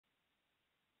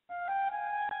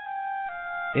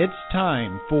It's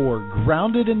time for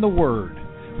Grounded in the Word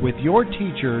with your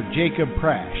teacher, Jacob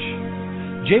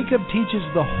Prasch. Jacob teaches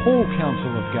the whole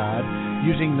counsel of God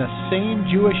using the same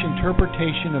Jewish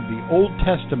interpretation of the Old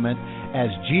Testament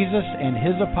as Jesus and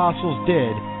his apostles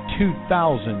did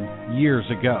 2,000 years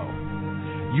ago.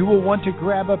 You will want to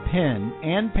grab a pen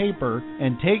and paper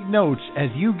and take notes as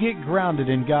you get grounded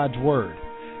in God's Word,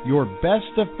 your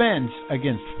best defense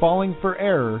against falling for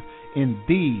error in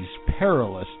these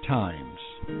perilous times.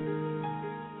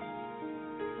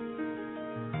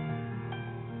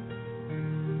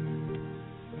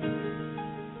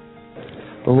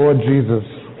 The Lord Jesus.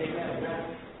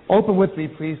 Open with me,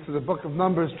 please, to the book of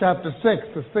Numbers, chapter 6,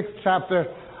 the 6th chapter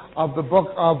of the book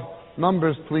of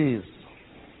Numbers, please.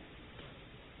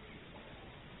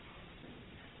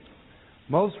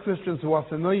 Most Christians who are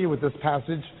familiar with this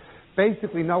passage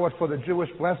basically know it for the Jewish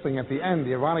blessing at the end,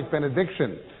 the Aaronic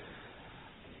benediction.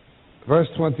 Verse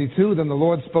 22, then the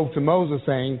Lord spoke to Moses,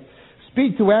 saying,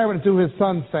 Speak to Aaron and to his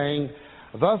sons, saying,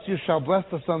 Thus you shall bless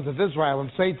the sons of Israel, and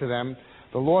say to them,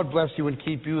 The Lord bless you and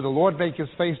keep you. The Lord make his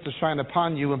face to shine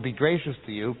upon you and be gracious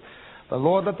to you. The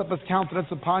Lord lift up his countenance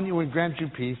upon you and grant you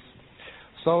peace.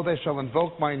 So they shall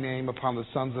invoke my name upon the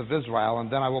sons of Israel,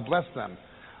 and then I will bless them.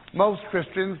 Most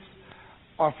Christians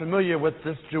are familiar with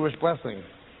this Jewish blessing.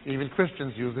 Even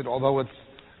Christians use it, although it's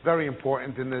very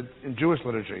important in Jewish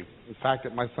liturgy. In fact,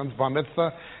 at my son's bar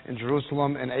mitzvah in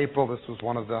Jerusalem in April, this was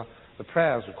one of the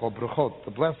prayers we call bruchot,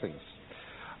 the blessings.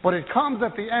 But it comes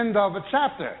at the end of a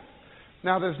chapter.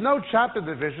 Now, there's no chapter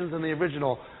divisions in the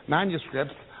original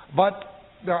manuscripts, but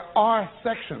there are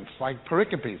sections, like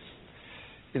pericopes,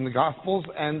 in the Gospels,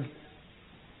 and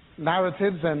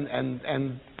narratives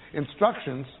and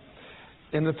instructions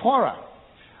in the Torah.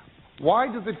 Why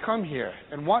does it come here?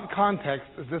 In what context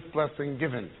is this blessing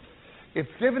given? It's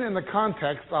given in the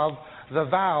context of the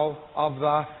vow of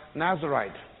the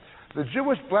Nazarite. The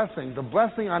Jewish blessing, the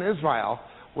blessing on Israel,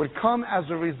 would come as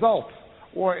a result,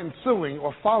 or ensuing,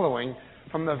 or following,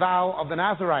 from the vow of the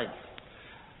Nazarite.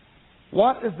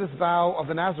 What is this vow of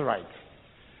the Nazarite?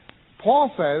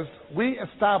 Paul says, we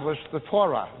establish the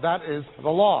Torah, that is, the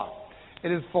law.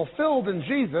 It is fulfilled in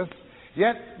Jesus,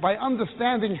 yet by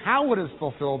understanding how it is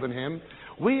fulfilled in him,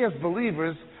 we as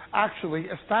believers actually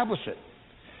establish it.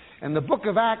 In the book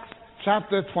of Acts,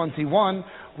 chapter 21,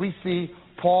 we see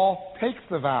Paul takes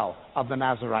the vow of the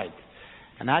Nazarite.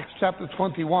 In Acts chapter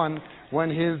 21, when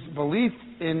his belief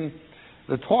in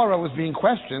the Torah was being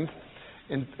questioned,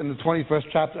 in the 21st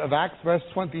chapter of Acts, verse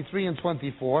 23 and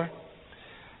 24,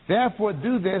 Therefore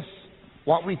do this,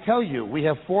 what we tell you. We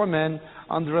have 4 men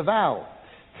under a vow.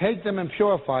 Take them and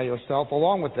purify yourself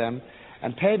along with them,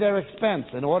 and pay their expense,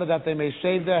 in order that they may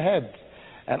shave their heads.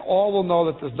 And all will know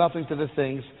that there's nothing to the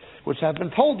things which have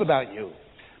been told about you,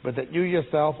 but that you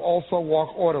yourself also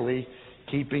walk orderly,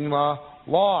 keeping the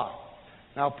law.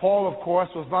 Now, Paul, of course,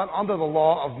 was not under the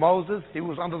law of Moses. He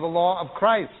was under the law of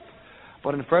Christ.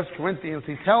 But in 1 Corinthians,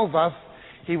 he tells us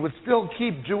he would still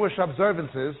keep Jewish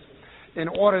observances in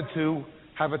order to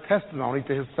have a testimony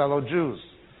to his fellow Jews.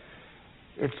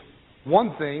 It's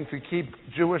one thing to keep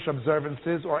Jewish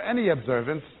observances or any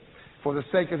observance for the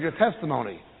sake of your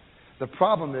testimony. The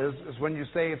problem is when you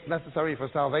say it's necessary for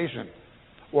salvation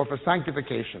or for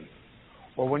sanctification,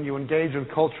 or when you engage in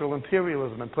cultural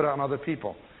imperialism and put it on other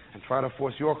people and try to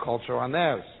force your culture on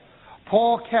theirs.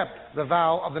 Paul kept the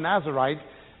vow of the Nazarite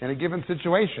in a given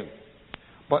situation.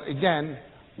 But again,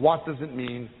 what does it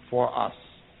mean for us?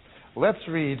 Let's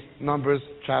read Numbers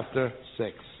chapter 6.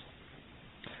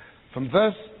 From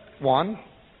verse 1,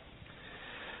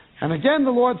 And again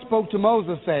the Lord spoke to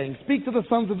Moses, saying, Speak to the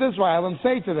sons of Israel, and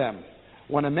say to them,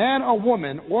 When a man or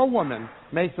woman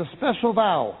makes a special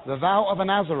vow, the vow of a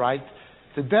Nazarite,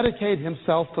 to dedicate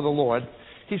himself to the Lord,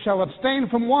 he shall abstain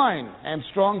from wine and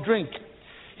strong drink.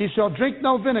 He shall drink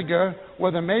no vinegar,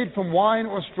 whether made from wine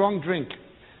or strong drink.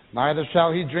 Neither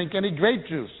shall he drink any grape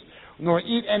juice, nor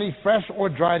eat any fresh or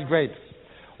dried grapes.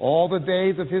 All the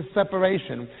days of his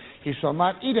separation he shall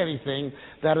not eat anything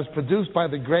that is produced by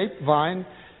the grapevine,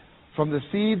 from the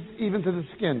seeds even to the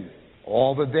skin.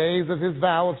 All the days of his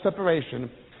vow of separation,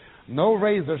 no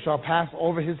razor shall pass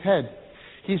over his head.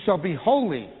 He shall be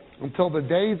holy until the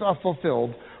days are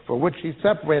fulfilled for which he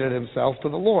separated himself to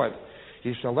the Lord.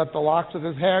 He shall let the locks of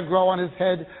his hair grow on his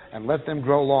head, and let them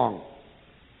grow long.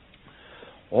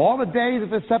 All the days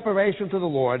of his separation to the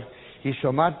Lord, he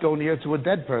shall not go near to a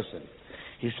dead person.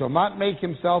 He shall not make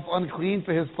himself unclean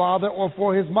for his father or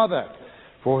for his mother,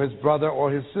 for his brother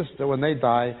or his sister when they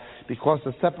die, because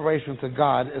the separation to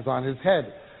God is on his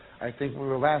head. I think when we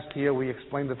were last here, we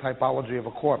explained the typology of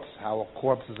a corpse, how a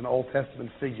corpse is an Old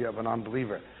Testament figure of an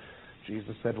unbeliever.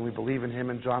 Jesus said when we believe in him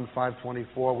in John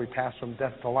 5:24, we pass from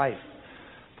death to life.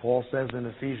 Paul says in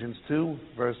Ephesians 2,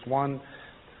 verse 1,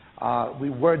 we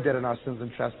were dead in our sins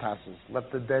and trespasses.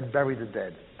 Let the dead bury the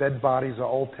dead. Dead bodies are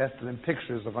Old Testament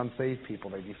pictures of unsaved people.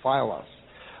 They defile us.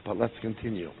 But let's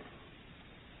continue.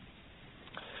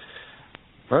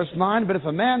 Verse 9, but if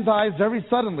a man dies very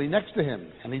suddenly next to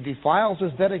him, and he defiles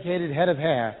his dedicated head of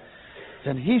hair,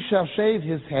 then he shall shave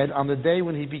his head on the day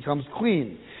when he becomes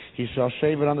clean. He shall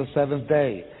shave it on the 7th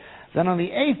day. Then on the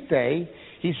 8th day,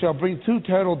 he shall bring 2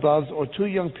 turtle doves or 2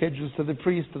 young pigeons to the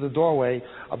priest to the doorway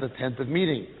of the tent of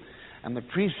meeting. And the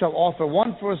priest shall offer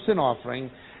one for a sin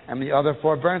offering and the other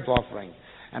for a burnt offering,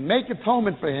 and make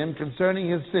atonement for him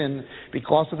concerning his sin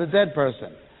because of the dead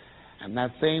person. And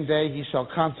that same day he shall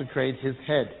consecrate his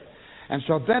head, and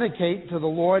shall dedicate to the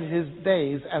Lord his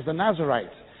days as a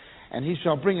Nazarite. And he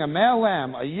shall bring a male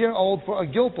lamb, a year old, for a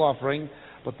guilt offering,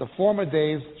 but the former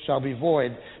days shall be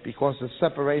void, because the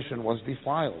separation was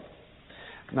defiled.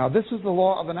 Now this is the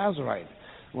law of the Nazarite.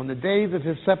 When the days of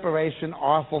his separation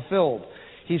are fulfilled,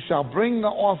 he shall bring the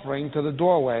offering to the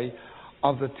doorway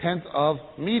of the tent of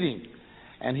meeting.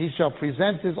 And he shall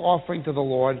present his offering to the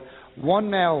Lord, 1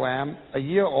 male lamb, a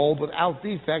year old, without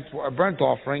defect, for a burnt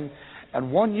offering,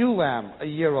 and 1 ewe lamb, a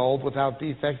year old, without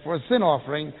defect, for a sin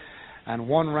offering, and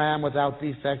 1 ram without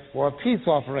defect for a peace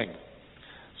offering.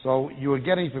 So you are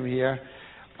getting from here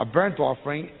a burnt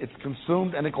offering. It's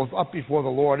consumed and it goes up before the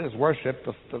Lord as worship.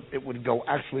 It would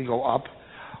actually go up.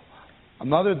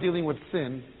 Another dealing with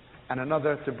sin, and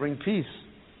another to bring peace.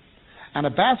 And a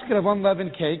basket of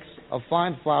unleavened cakes of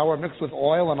fine flour mixed with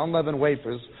oil and unleavened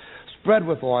wafers, spread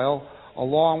with oil,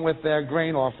 along with their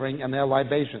grain offering and their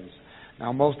libations.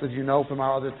 Now most of you know from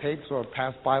our other tapes or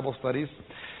past Bible studies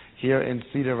here in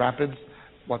Cedar Rapids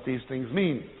what these things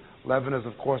mean. Leaven is,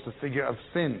 of course, a figure of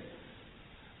sin,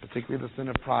 particularly the sin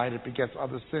of pride. It begets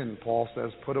other sin. Paul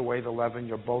says, put away the leaven,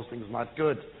 your boasting is not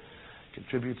good.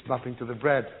 Contributes nothing to the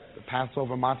bread. The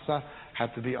Passover matzah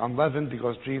had to be unleavened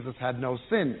because Jesus had no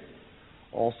sin.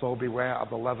 Also beware of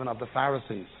the leaven of the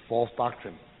Pharisees. False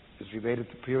doctrine is related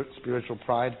to spiritual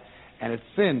pride and its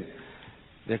sin.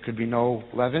 There could be no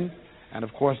leaven. And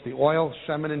of course the oil,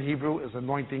 shemen in Hebrew, is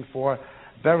anointing for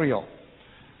burial.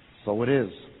 So it is.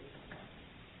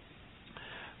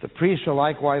 The priest shall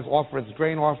likewise offer its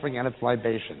grain offering and its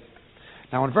libation.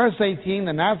 Now in verse 18,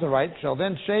 the Nazarite shall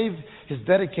then shave his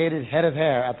dedicated head of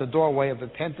hair at the doorway of the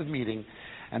tent of meeting,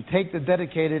 and take the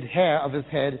dedicated hair of his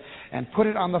head and put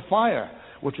it on the fire,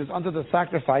 which is under the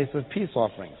sacrifice of peace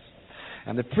offerings.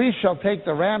 And the priest shall take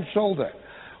the ram's shoulder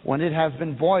when it has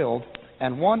been boiled,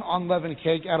 and 1 unleavened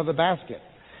cake out of the basket,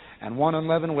 and 1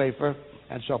 unleavened wafer,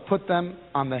 and shall put them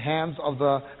on the hands of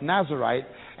the Nazarite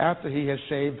after he has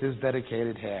shaved his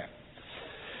dedicated hair.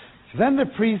 Then the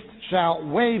priest shall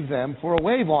wave them for a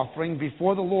wave offering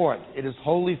before the Lord. It is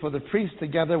holy for the priest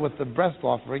together with the breast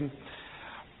offering,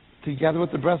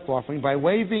 by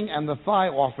waving, and the thigh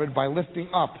offered by lifting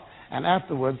up, and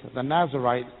afterwards the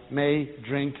Nazarite may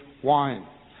drink wine.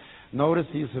 Notice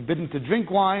he is forbidden to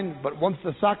drink wine, but once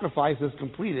the sacrifice is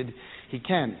completed, he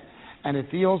can. And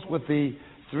it deals with the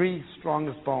 3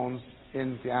 strongest bones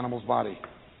in the animal's body.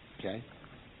 Okay?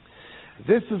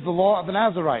 This is the law of the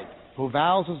Nazarite, who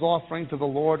vows his offering to the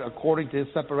Lord according to his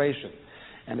separation,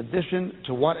 in addition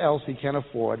to what else he can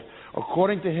afford,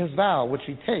 according to his vow which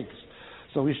he takes.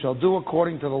 So he shall do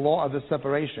according to the law of his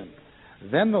separation.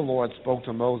 Then the Lord spoke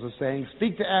to Moses, saying,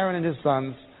 speak to Aaron and his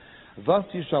sons, thus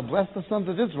you shall bless the sons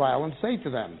of Israel, and say to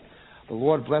them, the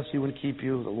Lord bless you and keep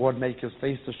you. The Lord make his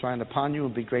face to shine upon you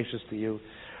and be gracious to you.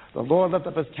 The Lord lift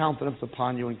up his countenance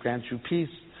upon you and grant you peace.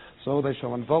 So they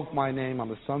shall invoke my name on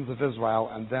the sons of Israel,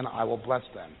 and then I will bless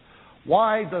them.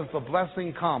 Why does the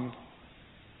blessing come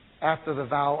after the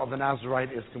vow of the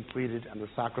Nazarite is completed and the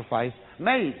sacrifice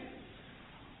made?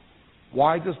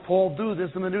 Why does Paul do this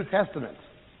in the New Testament?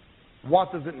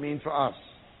 What does it mean for us?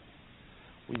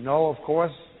 We know, of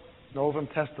course, Novum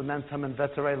Testamentum and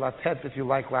Vetere Latet, if you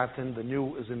like Latin, the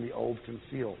new is in the old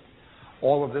concealed.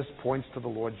 All of this points to the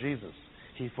Lord Jesus.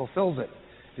 He fulfills it.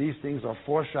 These things are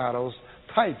foreshadows,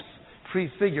 types,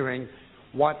 prefiguring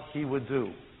what he would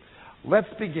do. Let's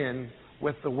begin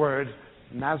with the word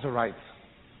Nazarite.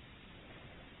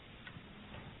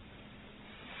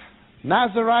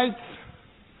 Nazarite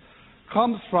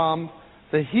comes from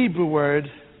the Hebrew word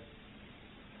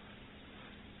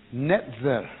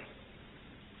netzer.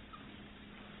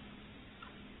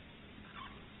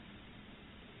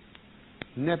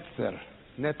 Netzer.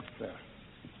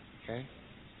 Okay?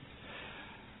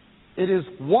 It is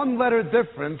 1 letter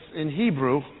difference in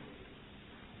Hebrew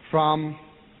from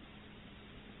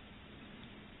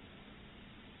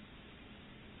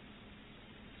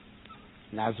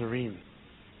Nazarene.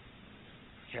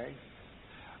 Okay?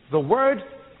 The word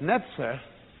netzer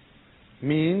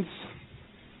means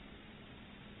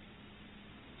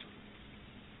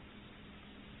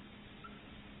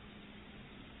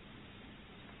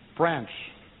branch.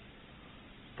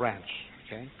 Branch.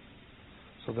 Okay?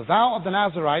 So the vow of the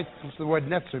Nazarite comes from the word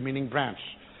netzer, meaning branch.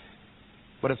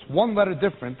 But it's one letter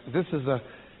different. This is a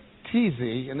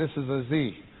TZ and this is a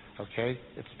Z. Okay?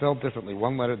 It's spelled differently,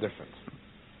 one letter different.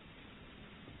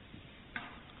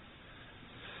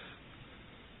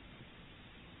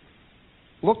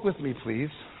 Look with me, please,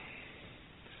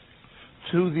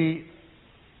 to the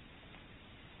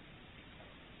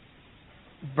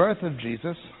birth of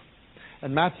Jesus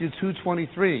in Matthew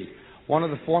 2:23, one of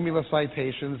the formula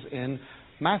citations in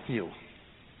Matthew.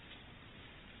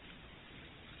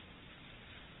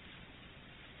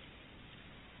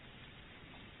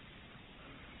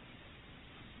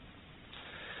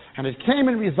 And it came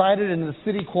and resided in the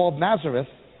city called Nazareth,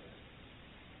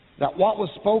 that what was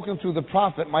spoken through the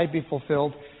prophet might be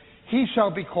fulfilled, he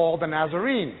shall be called a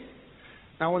Nazarene.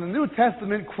 Now, when the New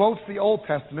Testament quotes the Old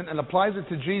Testament and applies it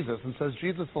to Jesus and says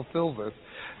Jesus fulfills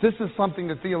this is something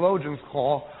that theologians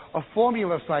call a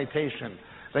formula citation.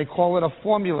 They call it a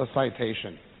formula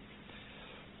citation.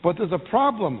 But there's a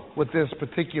problem with this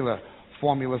particular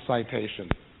formula citation.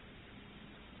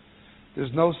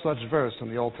 There's no such verse in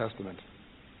the Old Testament.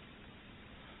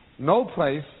 No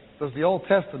place does the Old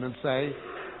Testament say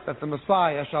that the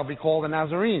Messiah shall be called a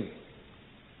Nazarene.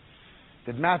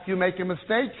 Did Matthew make a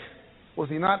mistake? Was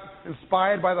he not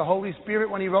inspired by the Holy Spirit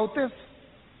when he wrote this?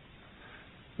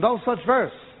 No such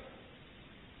verse.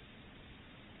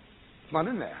 It's not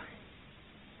in there.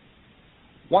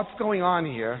 What's going on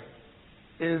here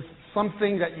is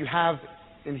something that you have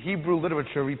in Hebrew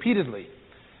literature repeatedly.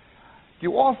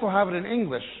 You also have it in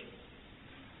English.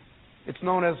 It's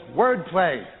known as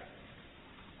wordplay.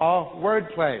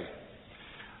 Wordplay.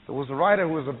 There was a writer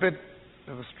who was a bit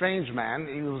of a strange man.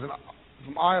 He was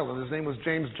from Ireland. His name was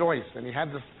James Joyce, and he had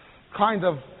this kind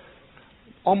of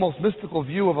almost mystical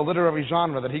view of a literary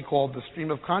genre that he called the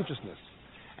stream of consciousness.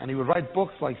 And he would write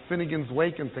books like Finnegan's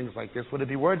Wake and things like this. Would it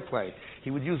be wordplay? He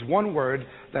would use one word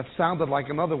that sounded like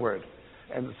another word.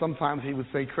 And sometimes he would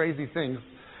say crazy things,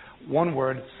 one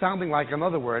word sounding like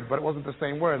another word, but it wasn't the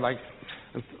same word. Like,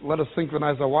 let us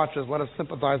synchronize our watches, let us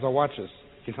sympathize our watches.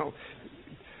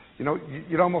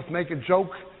 You'd almost make a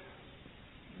joke,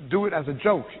 do it as a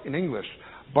joke in English.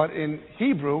 But in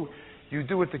Hebrew, you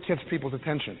do it to catch people's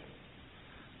attention.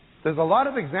 There's a lot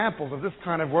of examples of this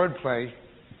kind of wordplay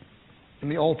in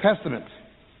the Old Testament.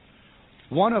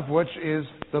 One of which is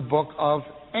the book of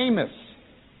Amos,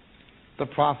 the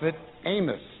prophet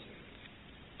Amos,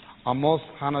 Amos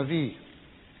Hanavi.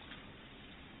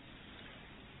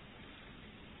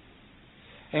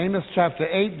 Amos chapter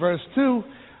 8, verse 2,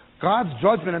 God's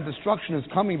judgment and destruction is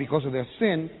coming because of their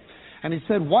sin. And he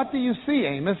said, "What do you see,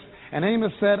 Amos?" And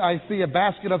Amos said, "I see a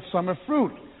basket of summer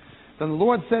fruit." Then the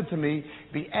Lord said to me,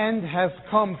 "The end has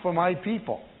come for my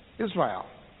people, Israel."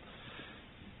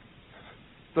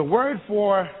 The word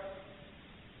for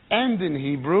end in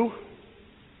Hebrew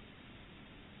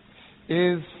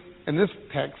is, in this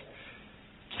text,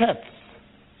 ketz.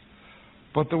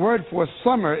 But the word for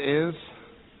summer is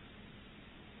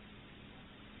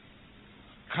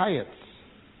kayetz.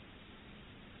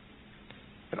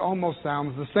 It almost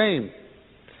sounds the same.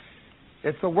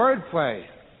 It's a word play.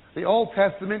 The Old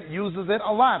Testament uses it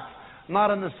a lot.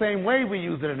 Not in the same way we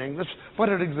use it in English, but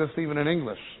it exists even in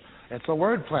English. It's a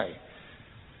word play.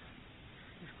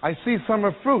 I see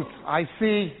summer fruit. I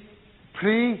see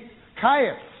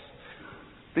pre-kayetz,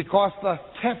 because the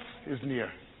ketz is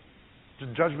near. The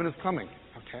judgment is coming.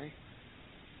 Okay?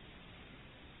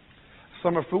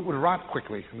 Summer fruit would rot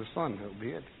quickly in the sun. That would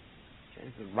be it.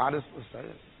 Okay? The rot is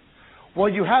it. Well,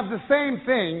 you have the same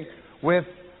thing with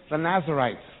the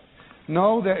Nazarites.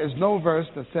 No, there is no verse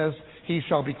that says he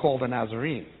shall be called a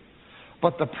Nazarene.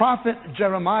 But the prophet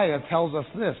Jeremiah tells us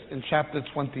this in chapter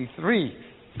 23,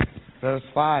 verse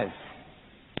 5.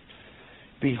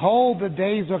 "Behold, the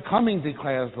days are coming,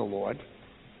 declares the Lord.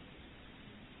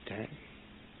 Okay.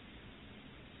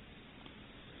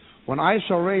 When I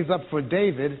shall raise up for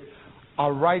David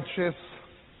a righteous,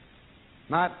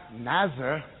 not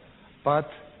Nazar,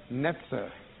 but Netzer,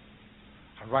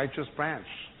 a righteous branch."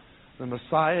 The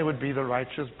Messiah would be the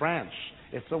righteous branch.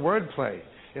 It's a wordplay.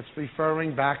 It's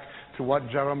referring back to what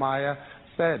Jeremiah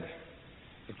said.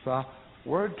 It's a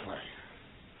wordplay.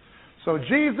 So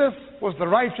Jesus was the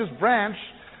righteous branch,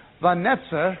 the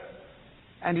Netzer,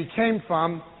 and he came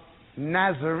from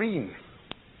Nazarene.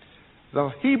 The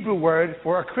Hebrew word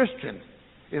for a Christian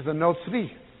is a Notzri,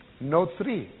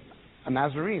 a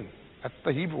Nazarene. That's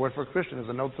the Hebrew word for Christian, is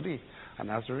a Nazarene, a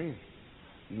Nazarene.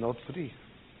 Nazarene.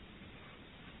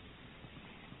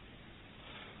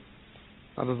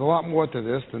 Now, there's a lot more to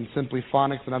this than simply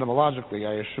phonics and etymologically,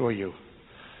 I assure you.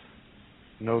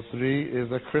 Nazarene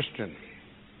is a Christian.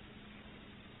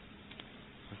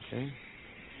 Okay.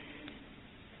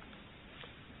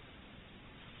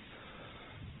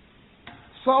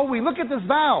 So we look at this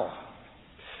vow.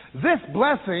 This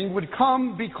blessing would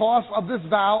come because of this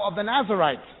vow of the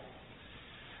Nazarite.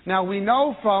 Now we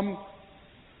know from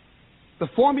the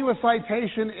formula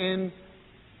citation in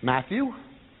Matthew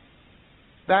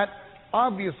that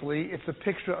obviously it's a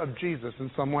picture of Jesus in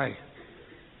some way.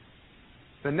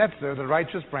 The netzer, the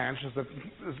righteous branch, is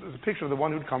a picture of the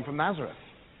one who'd come from Nazareth.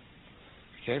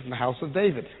 Okay, from the house of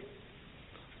David.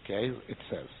 Okay, it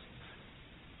says.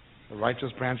 The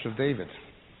righteous branch of David.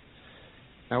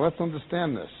 Now let's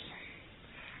understand this.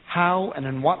 How and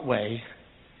in what way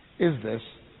is this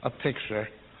a picture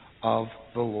of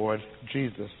the Lord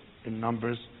Jesus in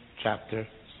Numbers chapter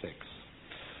 6?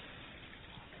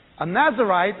 A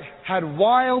Nazarite had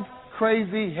wild,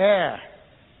 crazy hair.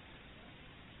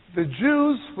 The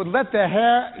Jews would let their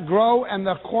hair grow and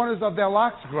the corners of their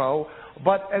locks grow,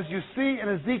 but as you see in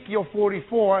Ezekiel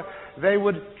 44, they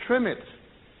would trim it.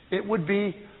 It would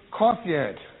be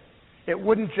coiffured. It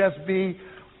wouldn't just be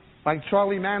like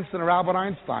Charlie Manson or Albert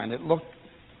Einstein. It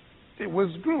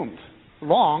was groomed.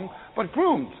 Long, but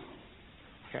groomed.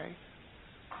 Okay?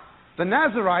 The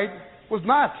Nazarite was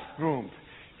not groomed.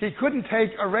 He couldn't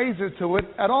take a razor to it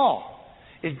at all.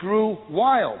 It grew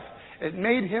wild. It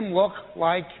made him look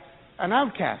like an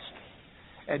outcast.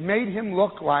 It made him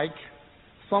look like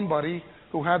somebody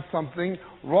who had something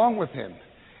wrong with him.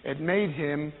 It made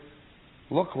him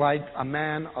look like a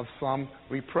man of some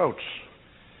reproach.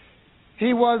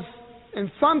 He was,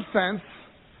 in some sense,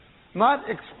 not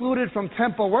excluded from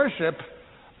temple worship,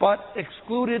 but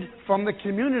excluded from the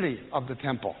community of the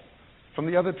temple, from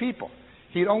the other people.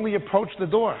 He'd only approach the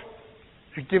door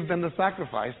to give them the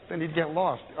sacrifice, then he'd get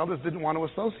lost. Others didn't want to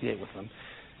associate with him.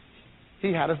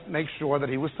 He had to make sure that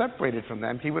he was separated from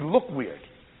them. He would look weird.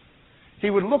 He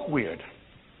would look weird.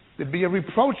 There'd be a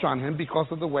reproach on him because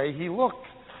of the way he looked.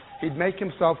 He'd make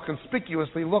himself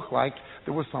conspicuously look like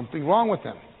there was something wrong with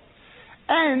him.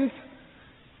 And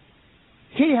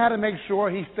he had to make sure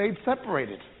he stayed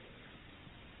separated.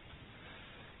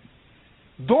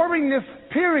 During this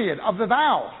period of the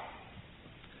vow,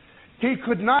 he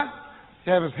could not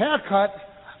have his hair cut,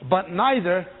 but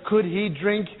neither could he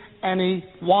drink any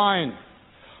wine.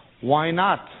 Why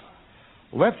not?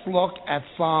 Let's look at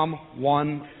Psalm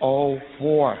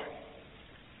 104.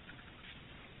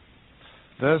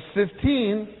 Verse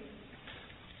 15.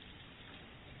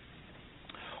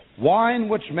 Wine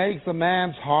which makes a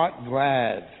man's heart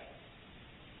glad,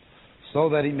 so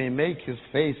that he may make his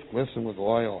face glisten with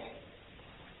oil.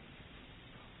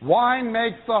 Wine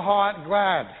makes the heart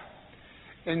glad.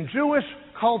 In Jewish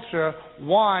culture,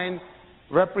 wine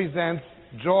represents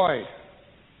joy.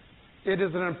 It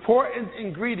is an important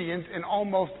ingredient in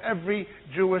almost every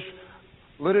Jewish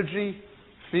liturgy,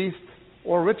 feast,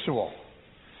 or ritual.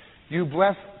 You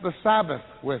bless the Sabbath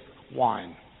with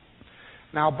wine.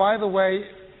 Now, by the way,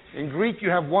 in Greek you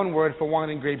have one word for wine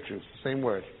and grape juice, same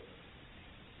word.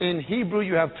 In Hebrew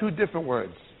you have two different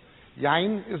words.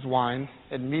 Yain is wine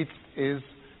and meat is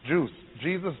juice.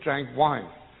 Jesus drank wine.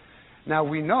 Now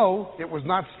we know it was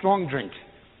not strong drink.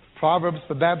 Proverbs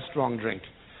forbade strong drink.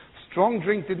 Strong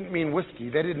drink didn't mean whiskey.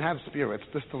 They didn't have spirits.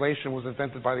 Distillation was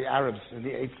invented by the Arabs in the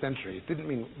 8th century. It didn't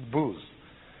mean booze.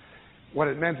 What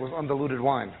it meant was undiluted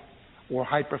wine or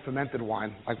hyper-fermented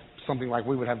wine, like something like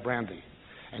we would have brandy.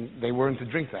 And they weren't to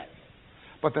drink that.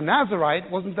 But the Nazarite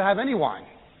wasn't to have any wine.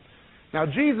 Now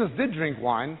Jesus did drink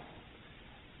wine.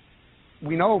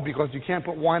 We know because you can't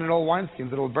put wine in old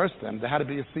wineskins, it'll burst them. There had to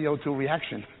be a CO2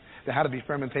 reaction. There had to be a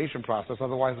fermentation process,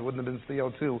 otherwise it wouldn't have been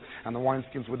CO2 and the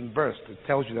wineskins wouldn't burst. It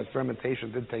tells you that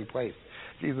fermentation did take place.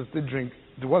 Jesus did drink.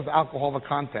 There was alcoholic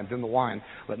content in the wine.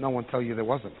 Let no one tell you there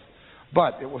wasn't.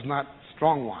 But it was not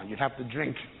strong wine. You'd have to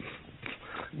drink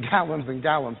gallons and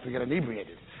gallons to get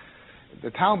inebriated.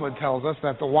 The Talmud tells us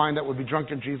that the wine that would be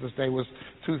drunk in Jesus' day was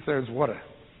 2/3 water.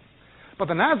 But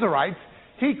the Nazarite,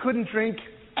 he couldn't drink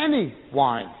any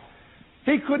wine.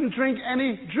 He couldn't drink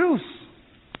any juice.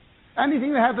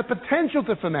 Anything that had the potential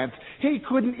to ferment. He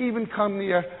couldn't even come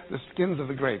near the skins of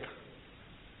the grape.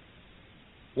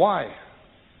 Why?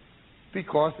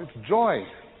 Because it's joy.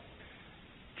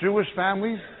 Jewish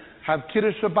families have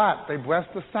Kiddush Shabbat. They bless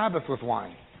the Sabbath with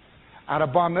wine. At a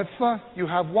bar mitzvah, you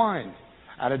have wine.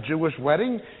 At a Jewish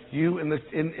wedding, in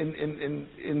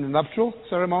the nuptial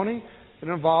ceremony, it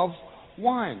involves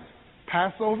wine.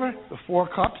 Passover, the 4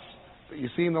 cups, that you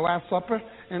see in the Last Supper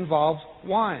involves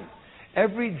wine.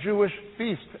 Every Jewish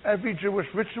feast, every Jewish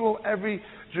ritual, every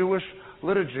Jewish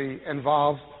liturgy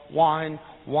involves wine.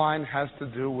 Wine has to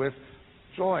do with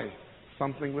joy,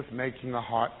 something with making the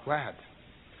heart glad.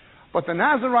 But the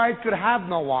Nazarite could have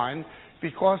no wine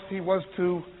because he was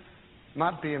to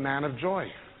not be a man of joy.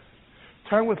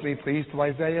 Turn with me, please, to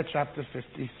Isaiah chapter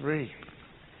 53.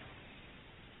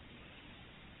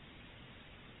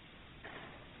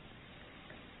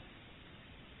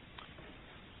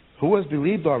 Who has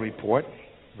believed our report?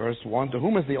 Verse 1, to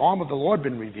whom has the arm of the Lord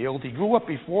been revealed? He grew up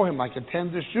before him like a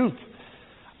tender shoot,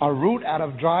 a root out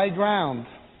of dry ground.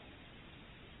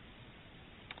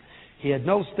 He had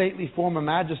no stately form or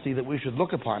majesty that we should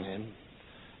look upon him.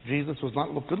 Jesus was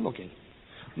not good looking,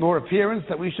 nor appearance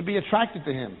that we should be attracted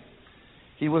to him.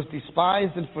 He was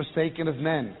despised and forsaken of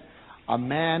men, a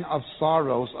man of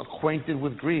sorrows, acquainted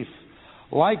with grief,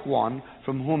 like one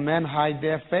from whom men hide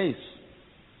their face.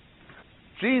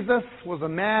 Jesus was a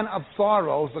man of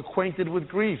sorrows, acquainted with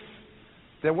grief.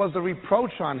 There was a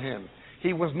reproach on him.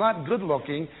 He was not good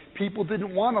looking. People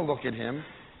didn't want to look at him.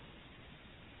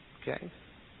 Okay?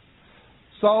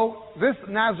 So this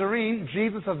Nazarene,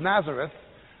 Jesus of Nazareth,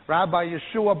 Rabbi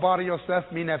Yeshua Bar Yosef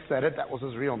Minetzedet, that was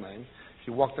his real name. If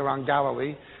you walked around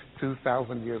Galilee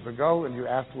 2,000 years ago and you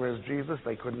asked where's Jesus,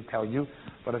 they couldn't tell you.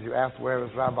 But if you asked where is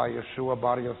Rabbi Yeshua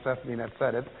Bar Yosef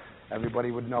Minetzedet,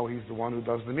 everybody would know he's the one who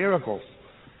does the miracles.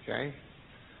 Okay?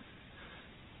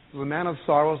 He was a man of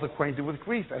sorrows, acquainted with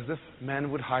grief, as if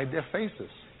men would hide their faces.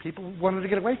 People wanted to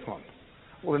get away from him.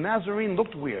 Well, the Nazarene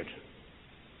looked weird.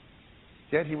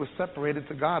 Yet he was separated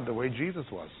to God the way Jesus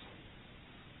was.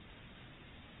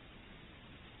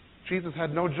 Jesus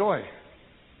had no joy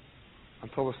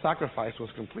until the sacrifice was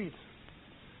complete.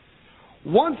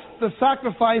 Once the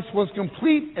sacrifice was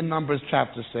complete in Numbers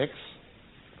chapter 6,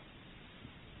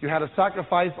 you had a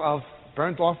sacrifice of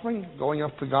burnt offering going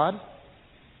up to God,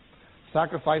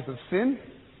 sacrifice of sin,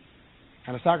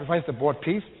 and a sacrifice that brought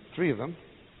peace, 3 of them.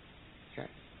 Okay.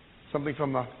 Something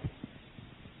from the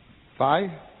thigh,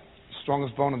 the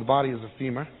strongest bone in the body is the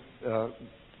femur.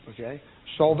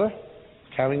 Shoulder,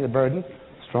 carrying the burden,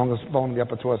 strongest bone in the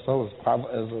upper torso is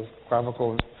the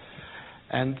clavicle,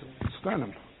 and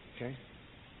sternum. Okay,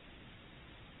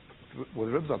 where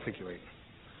the ribs articulate.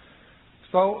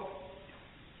 So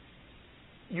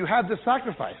you had the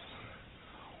sacrifice.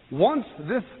 Once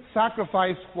this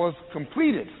sacrifice was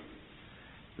completed,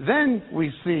 then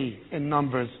we see in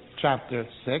Numbers chapter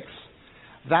 6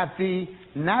 that the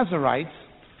Nazarite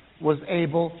was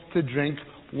able to drink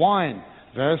wine.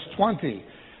 Verse 20,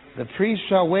 the priest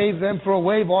shall wave them for a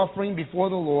wave offering before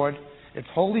the Lord. It's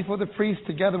holy for the priest,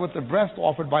 together with the breast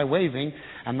offered by waving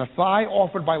and the thigh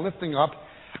offered by lifting up.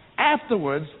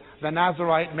 Afterwards, the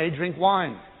Nazarite may drink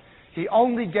wine. He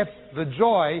only gets the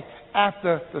joy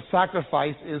after the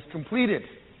sacrifice is completed.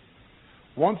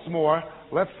 Once more,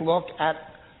 let's look at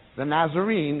the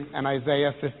Nazarene and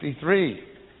Isaiah 53.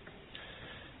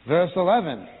 Verse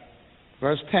 11,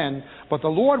 verse 10, but the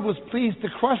Lord was pleased to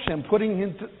crush him, putting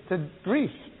him to grief,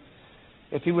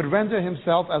 if he would render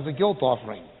himself as a guilt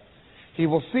offering. He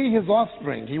will see his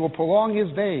offspring, he will prolong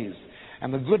his days,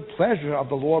 and the good pleasure of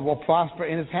the Lord will prosper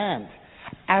in his hand.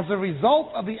 As a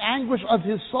result of the anguish of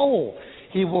his soul,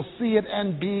 he will see it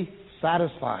and be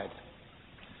satisfied.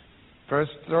 Verse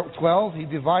 12, he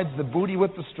divides the booty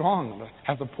with the strong,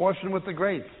 has a portion with the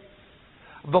great.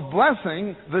 The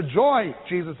blessing, the joy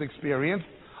Jesus experienced,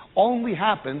 only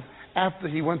happened after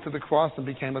he went to the cross and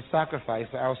became a sacrifice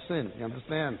for our sin. You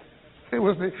understand?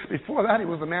 Before that, he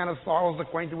was a man of sorrows,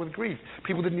 acquainted with grief.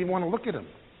 People didn't even want to look at him.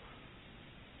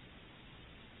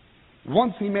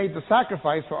 Once he made the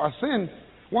sacrifice for our sin,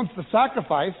 once the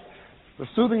sacrifice, the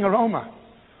soothing aroma,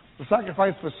 the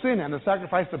sacrifice for sin and the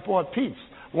sacrifice that brought peace,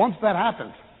 once that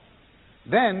happened,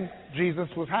 then Jesus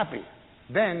was happy.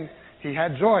 Then he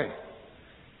had joy.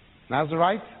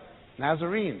 Nazarite,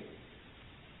 Nazarene.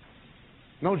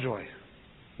 No joy,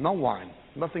 no wine,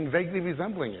 nothing vaguely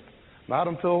resembling it. Not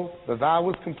until the vow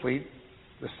was complete,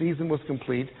 the season was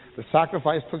complete, the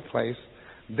sacrifice took place,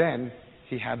 then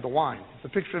he had the wine. It's a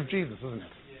picture of Jesus, isn't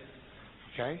it?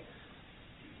 Okay?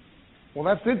 Well,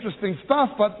 that's interesting stuff,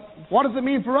 but what does it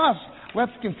mean for us?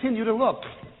 Let's continue to look.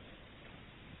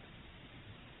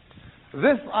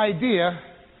 This idea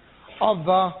of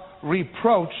the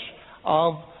reproach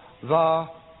of the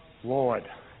Lord.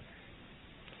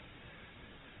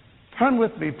 Turn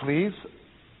with me, please,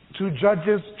 to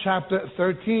Judges chapter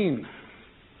 13,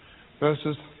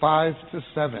 verses 5 to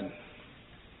 7.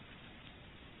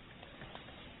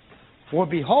 For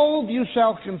behold, you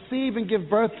shall conceive and give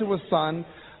birth to a son.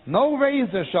 No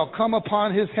razor shall come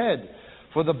upon his head,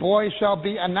 For the boy shall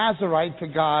be a Nazarite to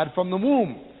God from the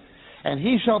womb, and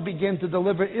he shall begin to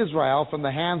deliver Israel from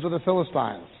the hands of the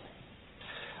Philistines.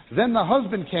 Then the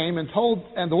woman came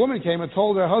and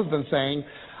told her husband, saying,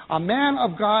 a man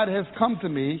of God has come to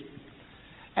me,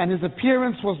 and his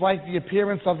appearance was like the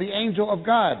appearance of the angel of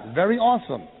God. Very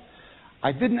awesome.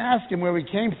 I didn't ask him where he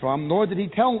came from, nor did he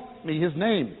tell me his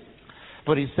name.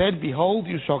 But he said, behold,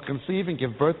 you shall conceive and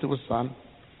give birth to a son.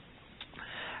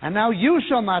 And now you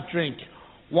shall not drink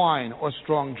wine or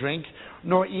strong drink,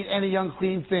 nor eat any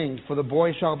unclean thing, for the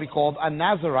boy shall be called a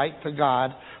Nazarite to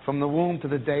God from the womb to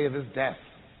the day of his death.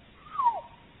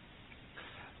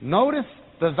 Notice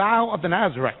the vow of the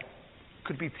Nazarite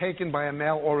could be taken by a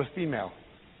male or a female.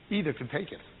 Either could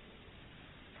take it.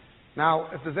 Now,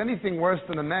 if there's anything worse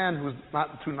than a man who's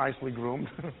not too nicely groomed,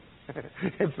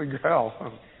 it's a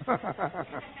girl.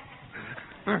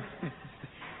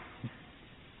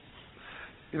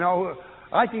 You know,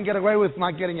 I can get away with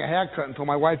not getting a haircut until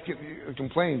my wife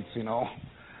complains, you know.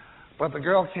 But the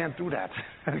girl can't do that.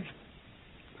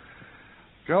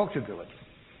 Girl can do it.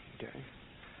 Okay.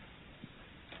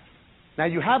 Now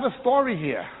you have a story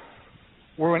here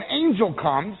where an angel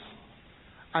comes,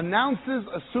 announces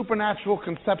a supernatural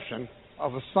conception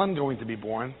of a son going to be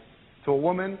born to a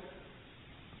woman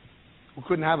who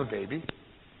couldn't have a baby.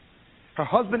 Her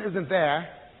husband isn't there.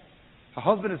 Her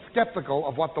husband is skeptical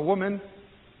of what the woman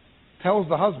tells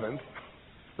the husband.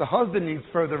 The husband needs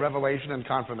further revelation and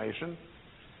confirmation.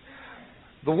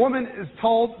 The woman is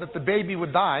told that the baby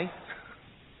would die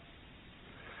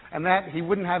and that he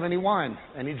wouldn't have any wine,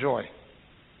 any joy.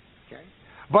 Okay?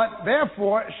 But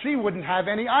therefore, she wouldn't have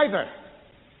any either.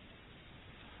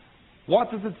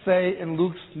 What does it say in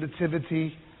Luke's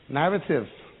nativity narrative?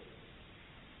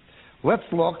 Let's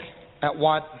look at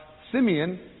what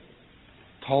Simeon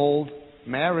told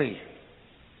Mary.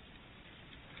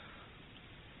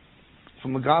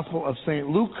 From the Gospel of St.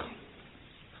 Luke,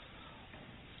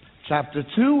 chapter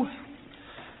 2,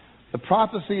 the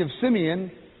prophecy of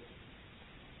Simeon.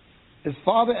 His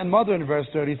father and mother, in verse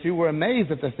 32, were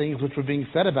amazed at the things which were being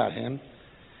said about him.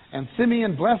 And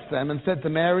Simeon blessed them and said to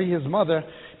Mary, his mother,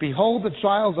 behold, the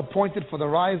child is appointed for the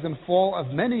rise and fall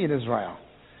of many in Israel,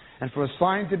 and for a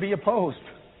sign to be opposed.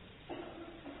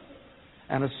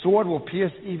 And a sword will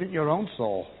pierce even your own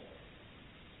soul.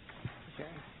 Okay.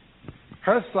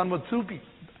 Her son would too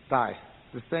die,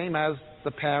 the same as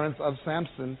the parents of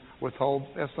Samson were told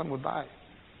their son would die.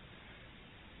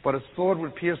 But a sword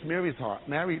would pierce Miriam's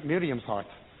heart.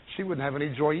 She wouldn't have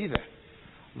any joy either.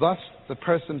 Thus, the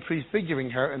person prefiguring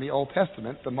her in the Old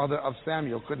Testament, the mother of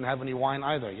Samuel, couldn't have any wine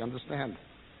either. You understand?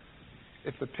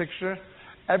 It's a picture.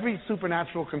 Every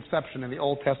supernatural conception in the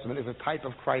Old Testament is a type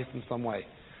of Christ in some way.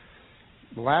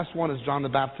 The last one is John the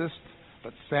Baptist,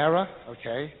 but Sarah,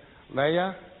 okay,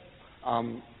 Leah,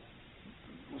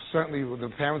 certainly the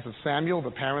parents of Samuel,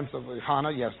 the parents of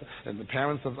Hannah, yes, and the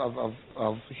parents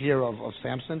of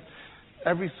Samson.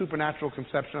 Every supernatural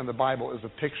conception in the Bible is a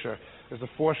picture, is a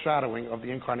foreshadowing of the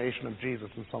incarnation of Jesus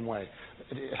in some way.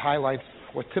 It highlights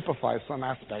or typifies some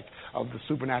aspect of the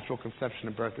supernatural conception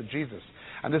and birth of Jesus.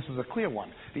 And this is a clear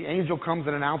one. The angel comes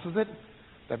and announces it,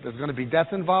 that there's going to be death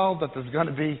involved, that there's going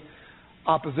to be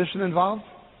opposition involved,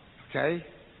 okay,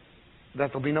 that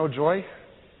there'll be no joy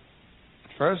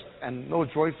at first, and no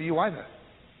joy for you either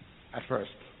at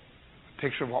first. A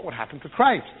picture of what would happen to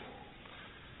Christ.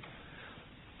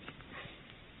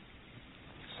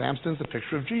 Samson's a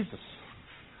picture of Jesus,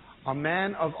 a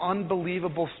man of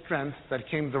unbelievable strength that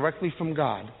came directly from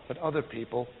God that other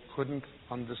people couldn't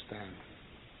understand.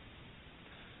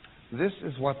 This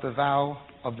is what the vow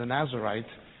of the Nazarite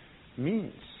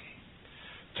means.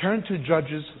 Turn to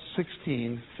Judges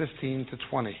 16, 15 to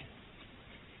 20.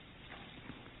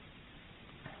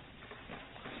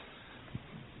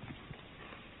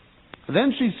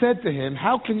 Then she said to him,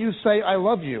 how can you say I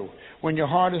love you when your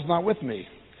heart is not with me?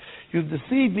 You've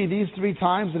deceived me these 3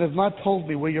 times and have not told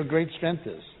me where your great strength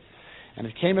is. And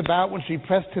it came about when she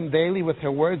pressed him daily with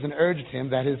her words and urged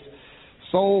him that his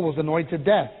soul was annoyed to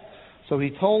death. So he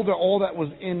told her all that was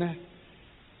in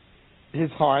his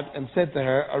heart and said to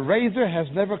her, a razor has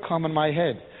never come on my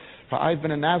head, for I've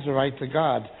been a Nazarite to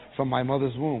God from my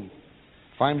mother's womb.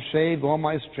 If I'm shaved, all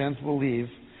my strength will leave,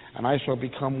 and I shall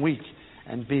become weak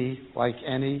and be like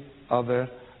any other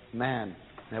man.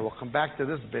 Now we'll come back to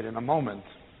this bit in a moment,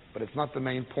 but it's not the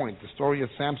main point. The story of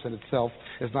Samson itself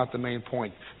is not the main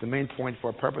point. The main point for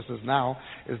our purposes now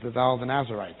is the vow of the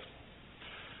Nazarite.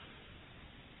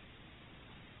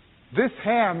 This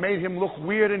hair made him look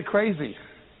weird and crazy.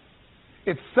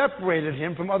 It separated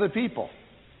him from other people.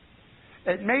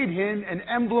 It made him an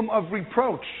emblem of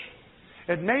reproach.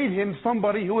 It made him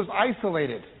somebody who was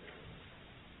isolated.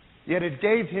 Yet it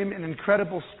gave him an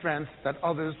incredible strength that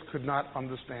others could not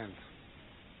understand.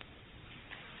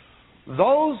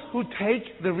 Those who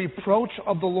take the reproach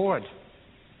of the Lord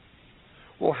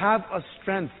will have a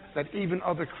strength that even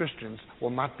other Christians will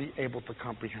not be able to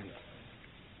comprehend.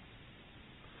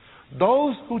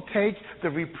 Those who take the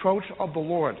reproach of the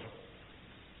Lord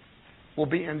will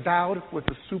be endowed with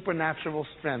the supernatural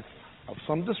strength of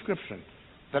some description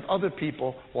that other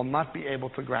people will not be able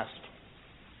to grasp.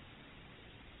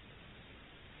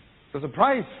 There's a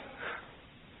price.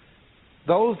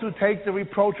 Those who take the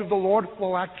reproach of the Lord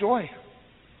will lack joy,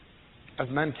 as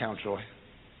men count joy.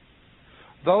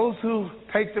 Those who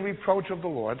take the reproach of the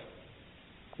Lord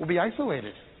will be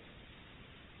isolated.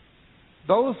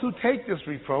 Those who take this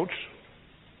reproach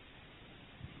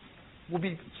will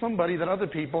be somebody that other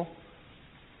people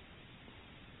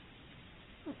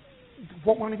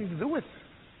won't want anything to do with.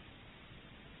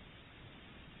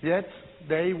 Yet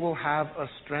they will have a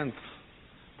strength.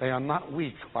 They are not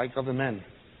weak like other men.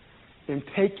 In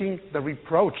taking the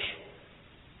reproach,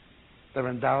 they're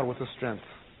endowed with a strength.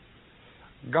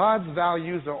 God's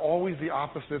values are always the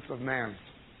opposites of man's.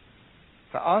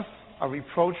 To us, a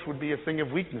reproach would be a thing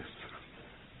of weakness.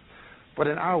 But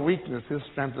in our weakness, His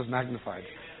strength is magnified.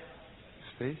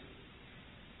 See?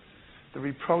 The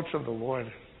reproach of the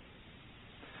Lord.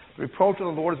 The reproach of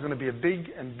the Lord is going to be a big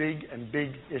and big and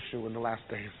big issue in the last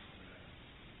days.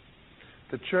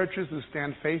 The churches who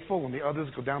stand faithful when the others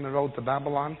go down the road to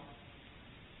Babylon.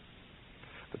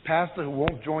 The pastor who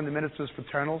won't join the ministers'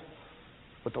 fraternal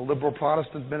with the liberal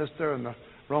Protestant minister and the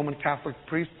Roman Catholic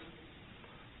priest.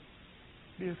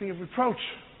 Be a thing of reproach.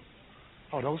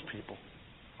 Oh, those people.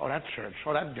 Oh, that church.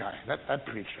 Oh, that guy. That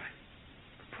preacher.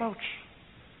 Reproach.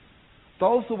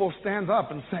 Those who will stand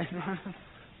up and say,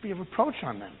 be a reproach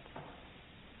on them.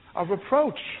 A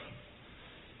reproach.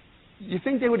 You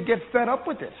think they would get fed up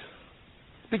with it?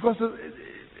 Because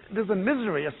there's a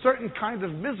misery, a certain kind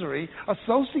of misery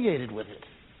associated with it.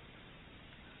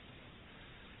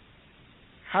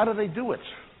 How do they do it?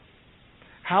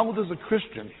 How does a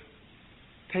Christian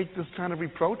take this kind of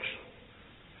reproach?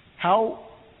 How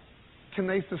can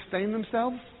they sustain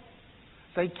themselves?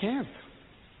 They can't.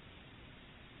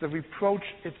 The reproach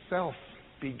itself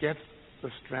begets the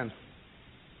strength.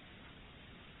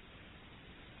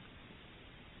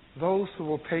 Those who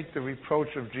will take the reproach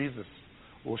of Jesus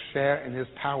will share in His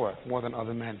power more than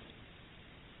other men.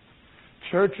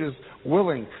 Churches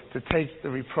willing to take the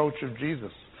reproach of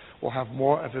Jesus will have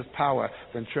more of His power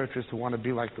than churches who want to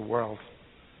be like the world.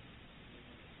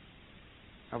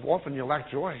 Now, often you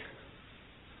lack joy.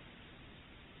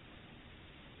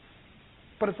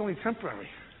 But it's only temporary.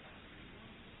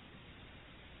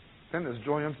 Then there's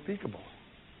joy unspeakable.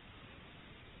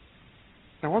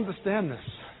 Now understand this.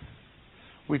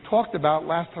 We talked about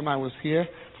last time I was here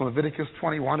from Leviticus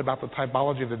 21 about the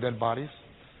typology of the dead bodies.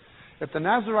 If the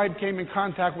Nazarite came in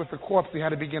contact with the corpse, he had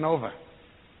to begin over.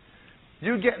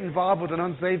 You get involved with an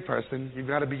unsaved person, you've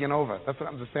got to begin over. That's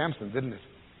what happened to Samson, didn't it?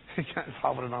 He got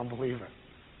involved with an unbeliever.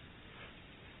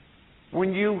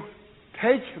 When you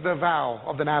take the vow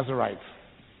of the Nazarite,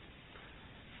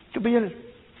 it could be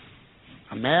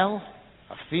a male,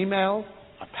 a female,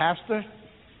 a pastor,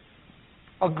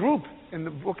 a group. In the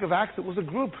book of Acts, it was a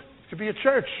group. It could be a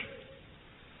church.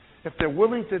 If they're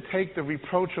willing to take the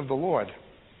reproach of the Lord,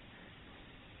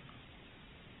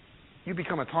 you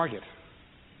become a target.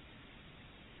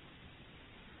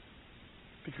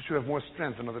 Because you have more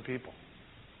strength than other people.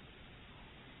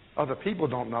 Other people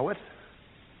don't know it.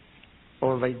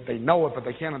 Or they know it, but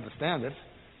they can't understand it.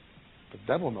 The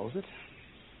devil knows it.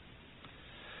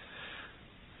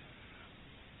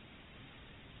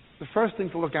 The first thing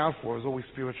to look out for is always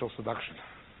spiritual seduction.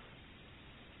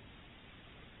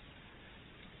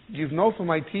 You know from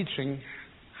my teaching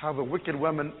how the wicked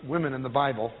women in the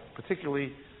Bible,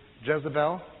 particularly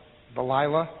Jezebel,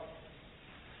 Delilah,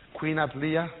 Queen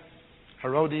Athaliah,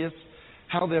 Herodias,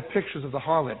 how they're pictures of the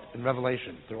harlot in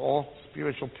Revelation. They're all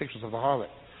spiritual pictures of the harlot.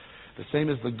 The same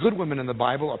as the good women in the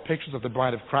Bible are pictures of the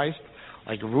bride of Christ,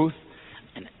 like Ruth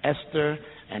and Esther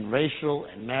and Rachel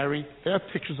and Mary. They're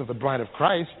pictures of the bride of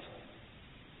Christ.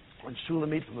 And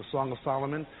Shulamite from the Song of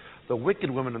Solomon, the wicked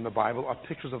women in the Bible are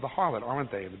pictures of the harlot,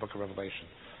 aren't they, in the book of Revelation?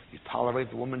 You tolerate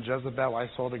the woman Jezebel, I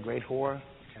saw the great whore.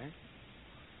 Okay.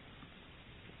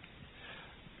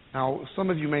 Now, some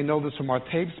of you may know this from our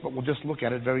tapes, but we'll just look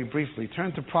at it very briefly.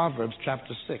 Turn to Proverbs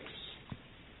chapter 6,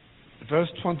 verse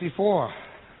 24.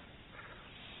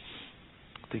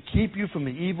 To keep you from the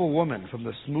evil woman, from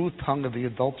the smooth tongue of the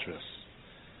adulteress.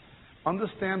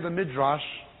 Understand the midrash.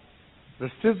 The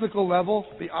physical level,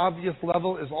 the obvious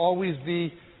level, is always the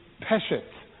peshet,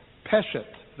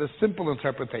 the simple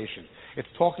interpretation. It's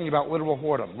talking about literal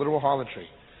whoredom, literal harlotry.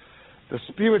 The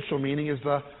spiritual meaning is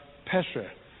the pesher,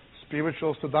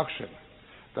 spiritual seduction.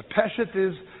 The peshet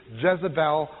is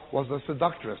Jezebel was a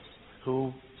seductress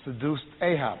who seduced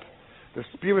Ahab. The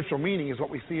spiritual meaning is what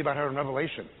we see about her in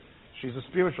Revelation. She's a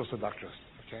spiritual seductress.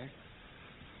 Okay?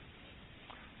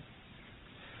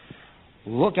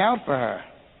 Look out for her.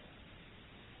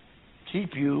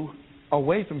 Keep you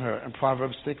away from her in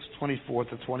Proverbs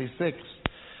 6:24-26.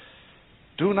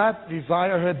 Do not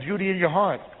desire her beauty in your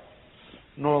heart,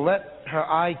 nor let her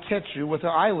eye catch you with her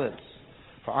eyelids.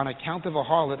 For on account of a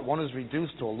harlot, one is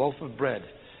reduced to a loaf of bread,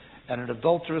 and an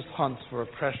adulteress hunts for a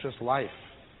precious life.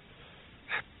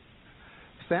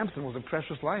 Samson was a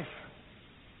precious life.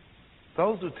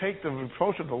 Those who take the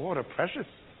reproach of the Lord are precious.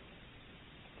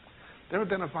 They're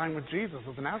identifying with Jesus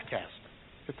as an outcast.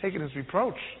 They're taking his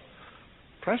reproach.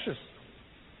 Precious.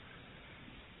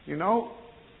 You know,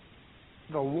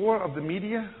 the lure of the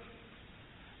media,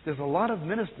 there's a lot of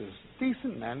ministers,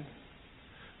 decent men,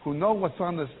 who know what's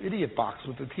on this idiot box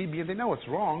with the TV, and they know it's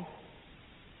wrong.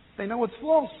 They know it's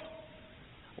false.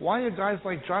 Why are guys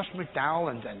like Josh McDowell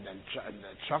and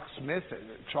Chuck Smith and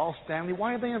Charles Stanley,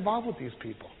 why are they involved with these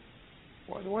people?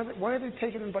 Why are they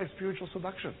taken in by spiritual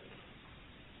seduction?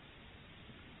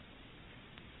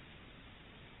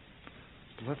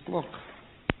 Let's look.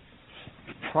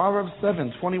 Proverbs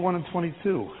 7:21 and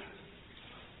 22.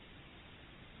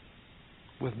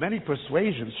 With many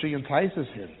persuasions she entices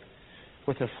him.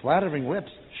 With her flattering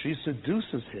lips she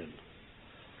seduces him.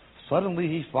 Suddenly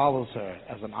he follows her,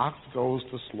 as an ox goes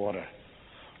to slaughter,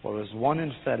 or as one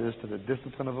in fetters to the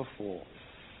discipline of a fool.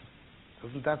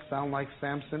 Doesn't that sound like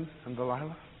Samson and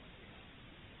Delilah?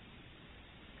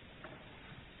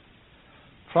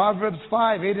 Proverbs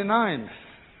 5:8 and 9.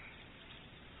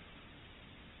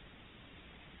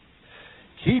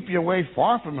 Keep your way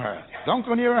far from her. Don't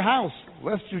go near her house,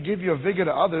 lest you give your vigor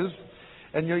to others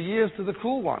and your years to the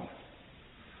cruel one.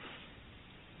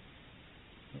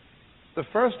 The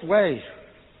first way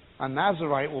a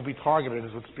Nazarite will be targeted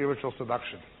is with spiritual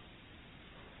seduction.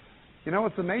 You know,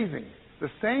 it's amazing. The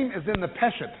same is in the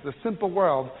peshet, the simple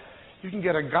world. You can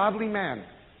get a godly man,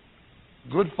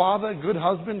 good father, good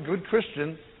husband, good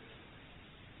Christian,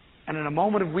 and in a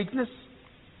moment of weakness,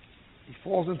 he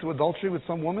falls into adultery with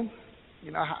some woman.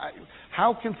 You know,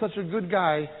 how can such a good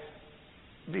guy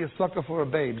be a sucker for a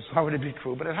babe? How would it be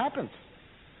true? But it happens.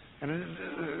 And it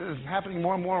is happening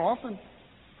more and more often.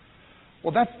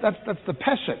 Well, that's the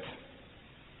peshet.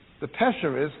 The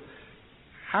pesher is,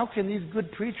 how can these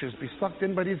good preachers be sucked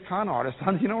in by these con artists?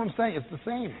 You know what I'm saying? It's the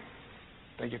same.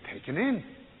 They get taken in.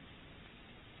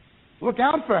 Look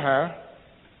out for her.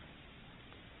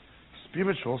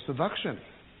 Spiritual seduction.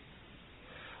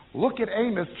 Look at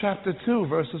Amos chapter 2,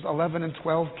 verses 11 and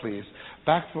 12, please.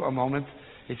 Back for a moment,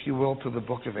 if you will, to the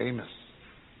book of Amos.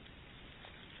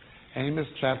 Amos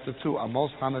chapter 2,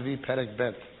 Amos Hanavi Perek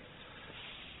Bet.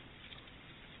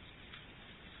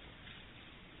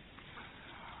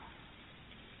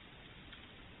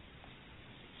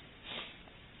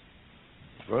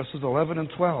 Verses 11 and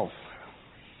 12.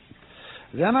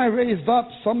 Then I raised up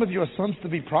some of your sons to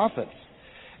be prophets,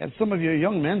 and some of your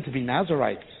young men to be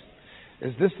Nazarites.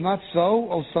 Is this not so,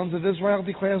 O sons of Israel,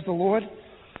 declares the Lord?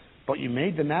 But you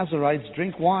made the Nazarites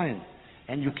drink wine,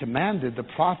 and you commanded the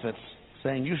prophets,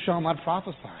 saying, you shall not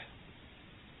prophesy.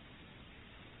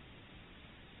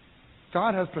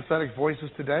 God has prophetic voices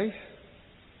today,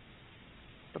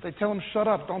 but they tell them, shut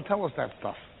up, don't tell us that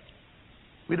stuff.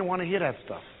 We don't want to hear that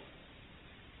stuff.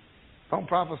 Don't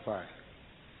prophesy.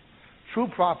 True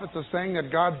prophets are saying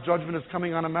that God's judgment is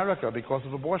coming on America because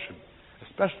of abortion,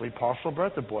 especially partial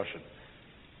birth abortion.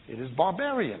 It is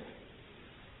barbarian.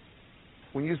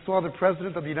 When you saw the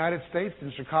President of the United States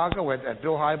in Chicago at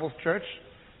Bill Hybels' church,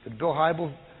 did Bill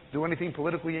Hybels do anything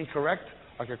politically incorrect,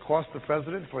 like accost the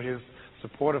President for his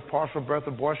support of partial birth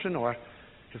abortion or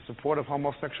his support of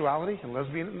homosexuality and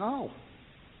lesbianism? No.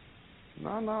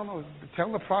 No.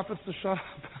 Tell the prophets to shut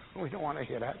up. We don't want to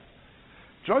hear that.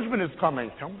 Judgment is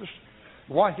coming. Tell him to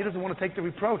why? He doesn't want to take the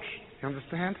reproach. You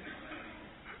understand?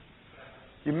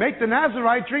 You make the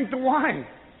Nazarite drink the wine.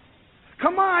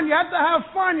 Come on, you have to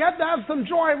have fun. You have to have some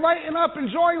joy. Lighten up,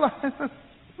 enjoy life.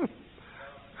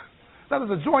 That is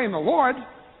a joy in the Lord,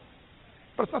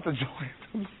 but it's not the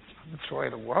joy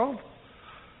of the world.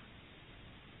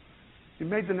 You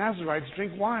made the Nazarites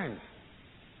drink wine.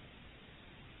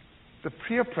 The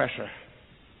peer pressure.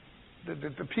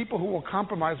 The people who will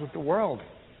compromise with the world.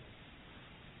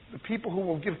 The people who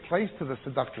will give place to the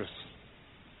seductress.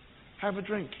 Have a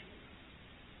drink.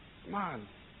 Come on.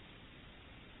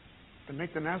 They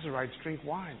make the Nazarites drink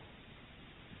wine.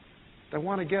 They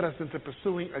want to get us into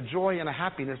pursuing a joy and a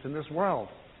happiness in this world.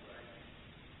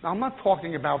 Now, I'm not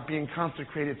talking about being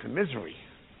consecrated to misery.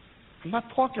 I'm not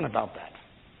talking about that.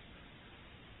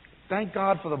 Thank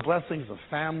God for the blessings of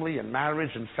family and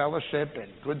marriage and fellowship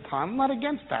and good time. I'm not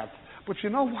against that. But you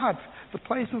know what? The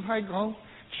places I go,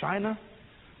 China,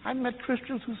 I met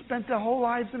Christians who spent their whole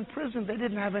lives in prison. They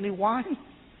didn't have any wine.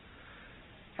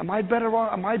 Am I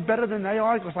better than they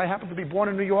are because I happen to be born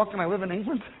in New York and I live in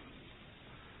England?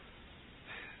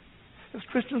 There's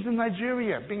Christians in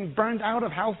Nigeria being burned out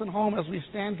of house and home as we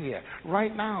stand here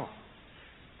right now.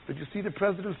 Did you see the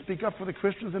president speak up for the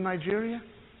Christians in Nigeria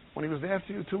when he was there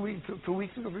for you 2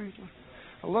 weeks ago?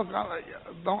 Look,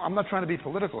 I'm not trying to be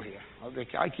political here.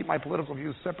 I keep my political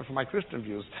views separate from my Christian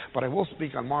views, but I will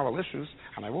speak on moral issues,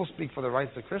 and I will speak for the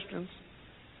rights of Christians.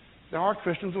 There are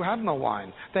Christians who have no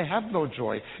wine. They have no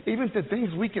joy. Even the things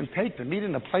we can take to meet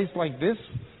in a place like this,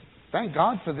 thank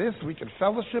God for this. We can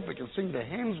fellowship. We can sing the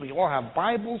hymns. We all have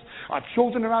Bibles. Our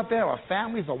children are out there. Our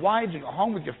families, our wives. You go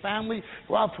home with your family.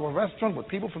 Go out to a restaurant with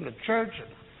people from the church.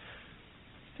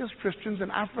 There's Christians in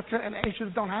Africa and Asia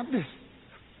that don't have this.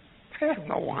 They have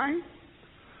no wine.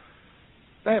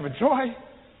 They have a joy,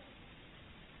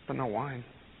 but no wine.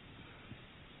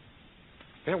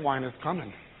 Their wine is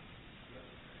coming.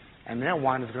 And their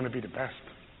wine is going to be the best.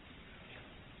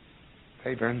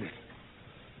 They've earned it.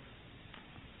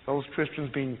 Those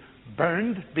Christians being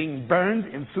burned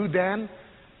in Sudan,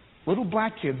 little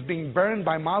black kids being burned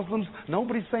by Muslims,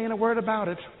 nobody's saying a word about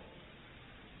it.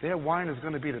 Their wine is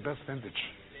going to be the best vintage.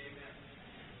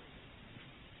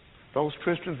 Those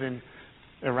Christians in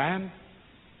Iran,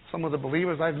 some of the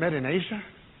believers I've met in Asia,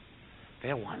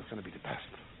 their wine is going to be the best.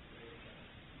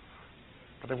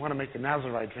 But they want to make the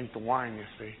Nazarite drink the wine, you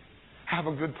see. Have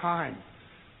a good time.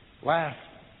 Laugh.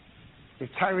 Be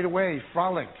carried away.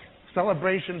 Frolic.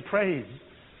 Celebration. Praise.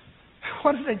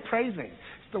 What are they praising?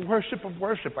 It's the worship of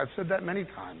worship. I've said that many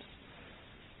times.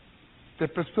 They're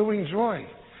pursuing joy.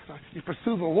 You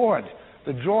pursue the Lord.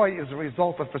 The joy is a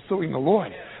result of pursuing the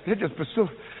Lord. They just pursue.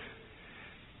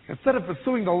 Instead of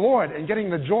pursuing the Lord and getting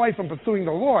the joy from pursuing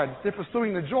the Lord, they're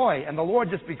pursuing the joy, and the Lord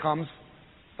just becomes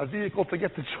a vehicle to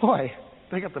get the joy.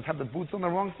 They got to have the boots on the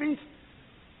wrong feet.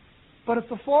 But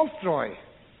it's a false joy.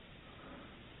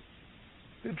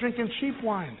 They're drinking cheap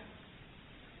wine.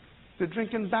 They're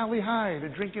drinking Valley High. They're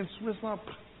drinking Swiss Up.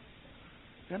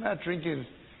 They're not drinking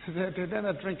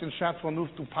Chateau Neuf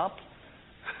du Pape.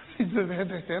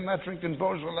 They're not drinking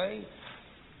Beaujolais.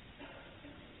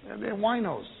 They're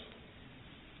winos.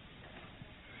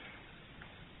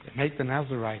 They make the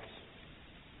Nazarites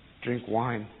drink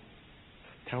wine.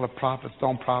 Tell the prophets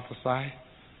don't prophesy.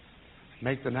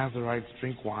 Make the Nazarites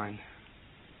drink wine.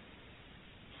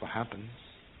 That's what happens.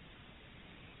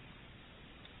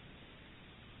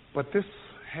 But this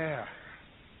hair,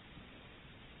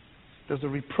 there's a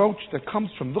reproach that comes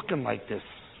from looking like this.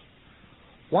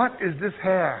 What is this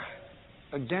hair?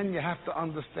 Again, you have to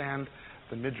understand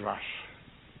the Midrash.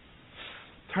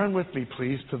 Turn with me,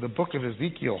 please, to the book of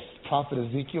Ezekiel. Prophet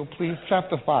Ezekiel, please,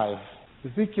 chapter 5.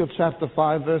 Ezekiel chapter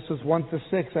 5, verses 1 to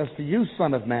 6. As for you,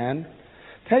 son of man,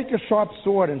 take a sharp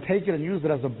sword and take it and use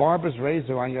it as a barber's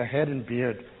razor on your head and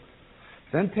beard.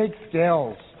 Then take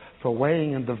scales for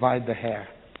weighing and divide the hair.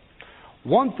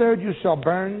 1/3 you shall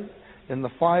burn in the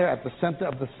fire at the center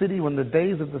of the city when the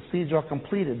days of the siege are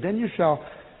completed. Then you shall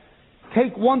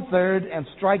take 1/3 and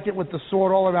strike it with the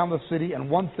sword all around the city, and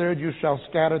 1/3 you shall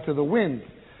scatter to the wind,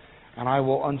 and I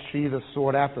will unsheathe the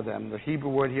sword after them. The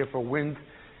Hebrew word here for wind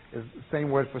is the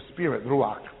same word for spirit,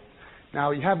 ruach.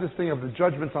 Now you have this thing of the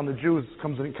judgments on the Jews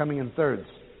coming in thirds.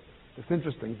 It's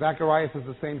interesting. Zacharias is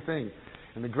the same thing.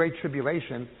 In the Great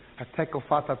Tribulation, Hatekel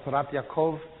Fata Tzarat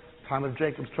Yaakov, time of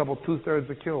Jacob's trouble, 2/3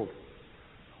 are killed.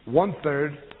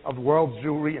 1/3 of the world's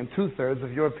Jewry and 2/3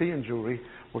 of European Jewry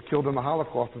were killed in the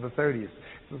Holocaust of the 30s.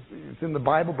 It's in the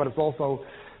Bible, but it's also,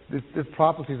 this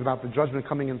prophecies about the judgment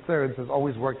coming in thirds has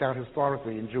always worked out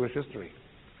historically in Jewish history.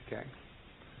 Okay.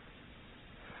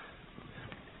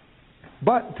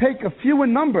 But take a few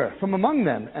in number from among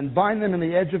them and bind them in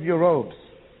the edge of your robes.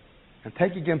 And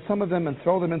take again some of them and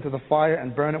throw them into the fire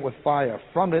and burn it with fire.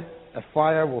 From it a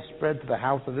fire will spread to the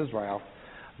house of Israel.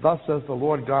 Thus says the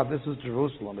Lord God, this is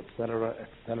Jerusalem, etc.,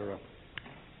 etc.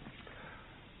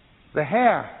 The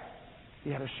hair, he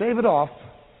had to shave it off.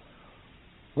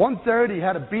 1/3 he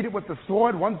had to beat it with the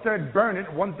sword, 1/3 burn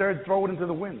it, 1/3 throw it into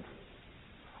the wind.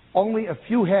 Only a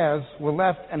few hairs were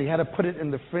left, and he had to put it in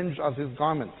the fringe of his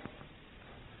garment.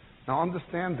 Now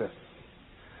understand this.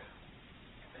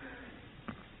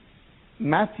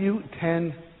 Matthew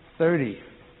 10:30.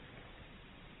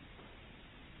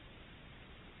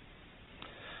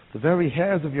 The very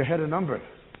hairs of your head are numbered.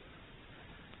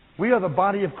 We are the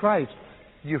body of Christ.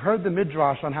 You've heard the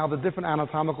midrash on how the different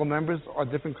anatomical members are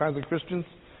different kinds of Christians.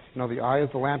 You know, the eye is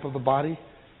the lamp of the body.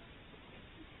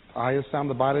 The eye is sound,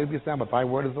 the body will be sound, but thy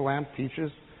word is the lamp,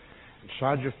 teaches. And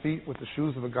shod your feet with the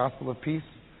shoes of the gospel of peace,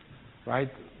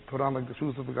 right? Put on the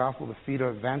shoes of the gospel, the feet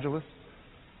of evangelists.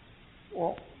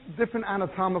 Well, different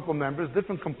anatomical members,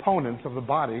 different components of the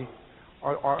body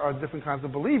are different kinds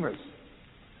of believers.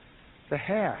 The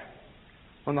hair.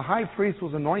 When the high priest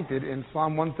was anointed in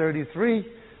Psalm 133,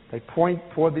 they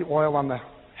poured the oil on the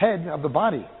head of the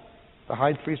body. The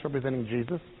high priest representing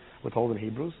Jesus, we're told in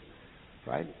Hebrews,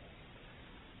 right?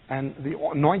 And the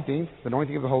anointing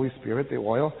of the Holy Spirit, the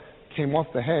oil, came off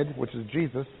the head, which is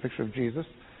Jesus, picture of Jesus,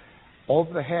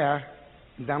 over the hair,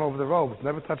 down over the robes,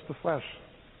 never touched the flesh.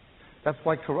 That's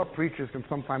why corrupt preachers can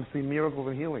sometimes see miracles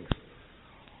and healings.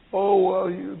 Oh,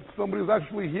 somebody was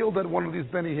actually healed at one of these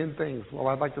Benny Hinn things. Well,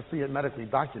 I'd like to see it medically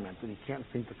documented. He can't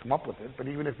seem to come up with it, but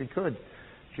even if he could,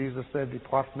 Jesus said,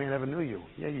 depart from me, I never knew you.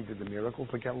 Yeah, you did the miracles,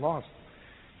 but get lost.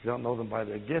 You don't know them by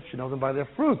their gifts, you know them by their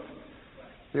fruit.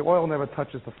 The oil never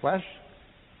touches the flesh.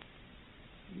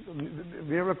 The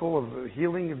miracle of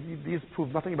healing, these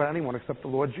prove nothing about anyone except the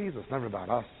Lord Jesus, never about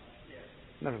us.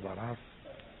 Never about us.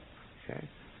 Okay?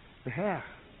 The hair.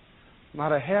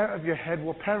 Not a hair of your head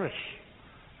will perish.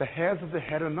 The hairs of the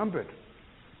head are numbered.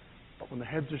 But when the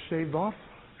heads are shaved off,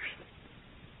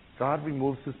 God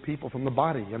removes his people from the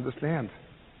body, you understand?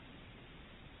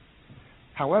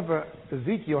 However,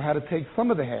 Ezekiel had to take some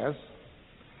of the hairs,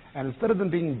 and instead of them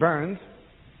being burned,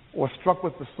 or struck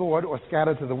with the sword, or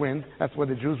scattered to the wind, that's where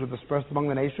the Jews were dispersed among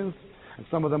the nations, and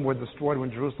some of them were destroyed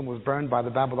when Jerusalem was burned by the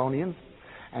Babylonians,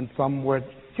 and some were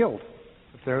killed,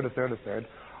 a third.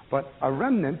 But a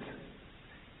remnant,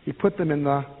 he put them in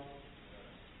the,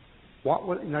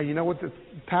 now you know what the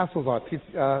tassels are,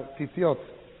 titziot,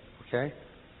 okay?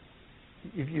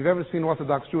 If you've ever seen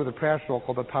Orthodox Jew with a prayer shawl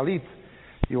called a talit,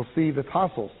 you'll see the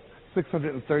tassels,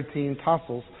 613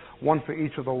 tassels, one for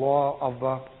each of the law of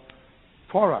the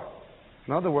Torah.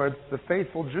 In other words, the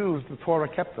faithful Jews, the Torah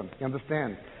kept them, you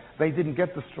understand? They didn't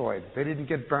get destroyed. They didn't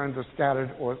get burned or scattered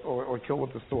or killed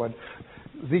with the sword.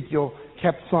 Ezekiel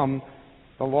kept some.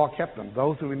 The law kept them.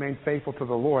 Those who remained faithful to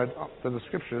the Lord, to the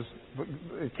Scriptures,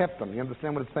 it kept them. You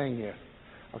understand what it's saying here?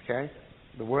 Okay?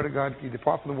 The Word of God, you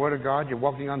depart from the Word of God, you're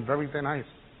walking on very thin ice.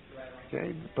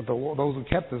 Okay? But those who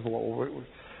kept His law,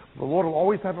 the Lord will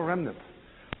always have a remnant.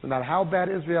 No matter how bad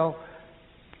Israel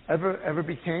ever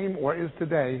became or is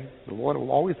today, the Lord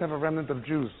will always have a remnant of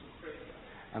Jews.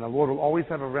 And the Lord will always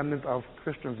have a remnant of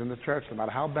Christians in the church. No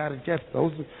matter how bad it gets,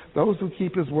 those who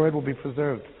keep His Word will be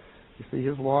preserved. You see,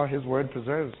 His law, His Word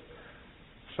preserves.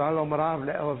 Shalom Rav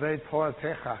le'elvei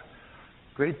Toratecha.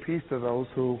 Great peace to those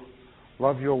who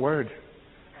love your Word.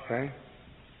 Okay?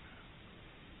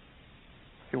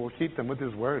 He will keep them with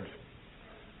His Word.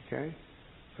 Okay?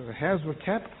 So the hairs were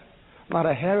kept. Not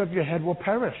a hair of your head will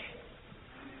perish.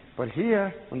 But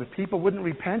here, when the people wouldn't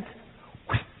repent,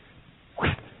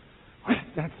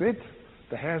 that's it.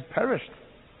 The hairs perished.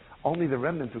 Only the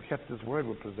remnant who kept His Word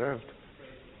were preserved.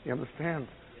 You understand?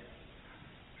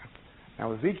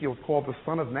 Now Ezekiel is called the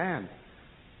Son of Man.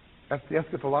 That's the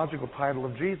eschatological title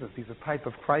of Jesus. He's a type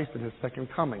of Christ in His second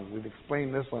coming. We've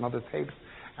explained this on other tapes,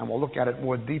 and we'll look at it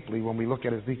more deeply when we look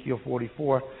at Ezekiel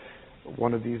 44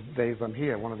 one of these days I'm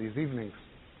here, one of these evenings.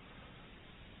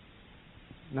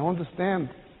 Now understand,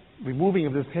 removing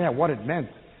of this hair, what it meant.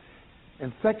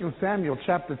 In 2 Samuel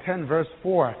chapter 10, verse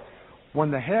 4,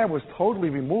 when the hair was totally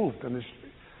removed, and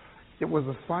it was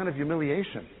a sign of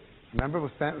humiliation. Remember, it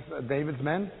was David's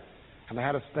men? And they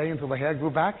had to stay until the hair grew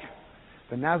back.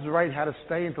 The Nazarite had to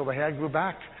stay until the hair grew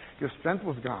back. Your strength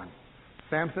was gone.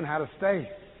 Samson had to stay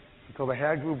until the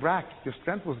hair grew back. Your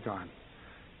strength was gone.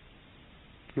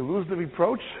 You lose the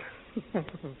reproach,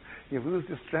 you lose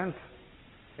your strength.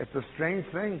 It's a strange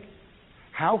thing.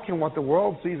 How can what the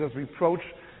world sees as reproach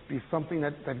be something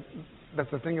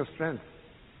that's a thing of strength?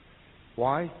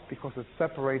 Why? Because it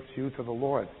separates you to the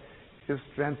Lord. His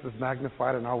strength is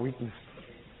magnified in our weakness.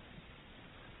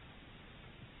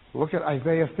 Look at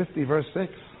Isaiah 50, verse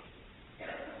 6.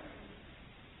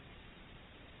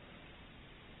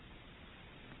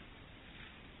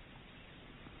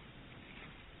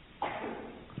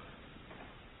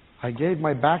 I gave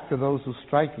my back to those who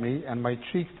strike me, and my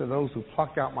cheeks to those who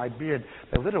pluck out my beard.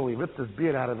 They literally ripped his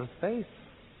beard out of his face.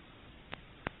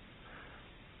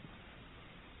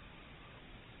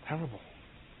 Terrible.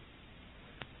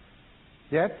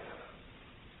 Yet,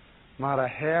 not a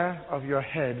hair of your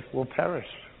head will perish.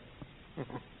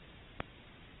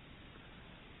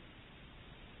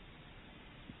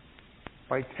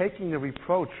 By taking the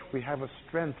reproach, we have a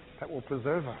strength that will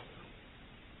preserve us.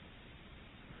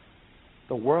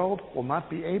 The world will not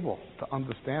be able to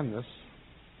understand this.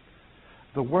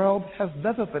 The world has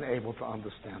never been able to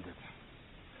understand it.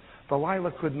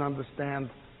 Delilah couldn't understand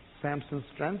Samson's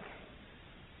strength.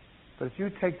 But if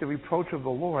you take the reproach of the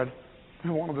Lord, they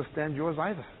won't understand yours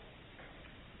either.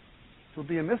 It'll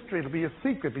be a mystery. It'll be a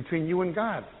secret between you and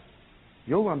God.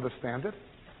 You'll understand it.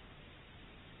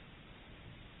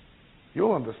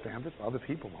 You'll understand it. Other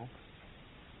people won't.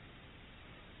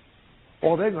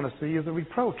 All they're going to see is a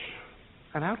reproach,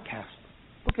 an outcast.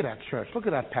 Look at that church. Look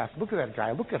at that pastor. Look at that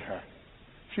guy. Look at her.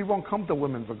 She won't come to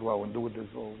Women's Aglow and do it this.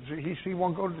 She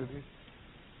won't go to this.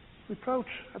 Reproach.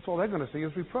 That's all they're going to see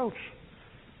is reproach.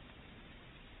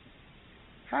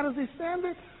 How does he stand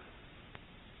it?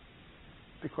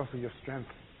 Because of your strength.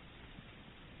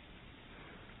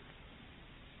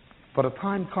 But a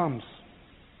time comes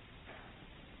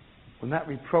when that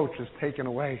reproach is taken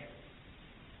away.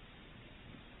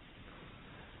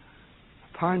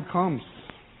 A time comes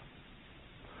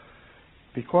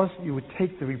because you would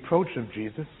take the reproach of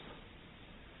Jesus,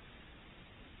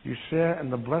 you share in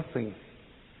the blessing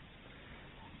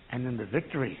and in the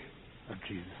victory of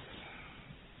Jesus.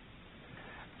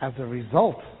 As a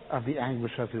result of the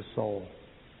anguish of his soul,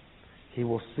 he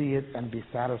will see it and be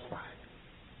satisfied.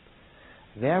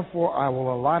 Therefore, I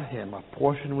will allot him a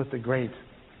portion with the great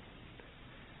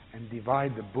and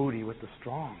divide the booty with the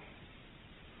strong.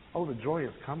 Oh, the joy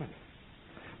is coming.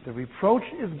 The reproach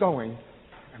is going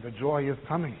and the joy is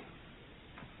coming.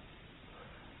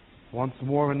 Once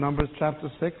more in Numbers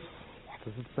chapter 6, what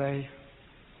does it say?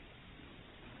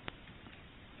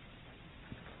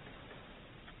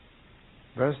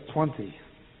 Verse 20.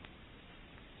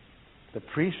 The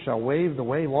priest shall wave the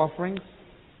wave offerings.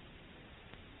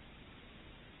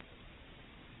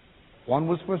 One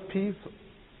was for peace,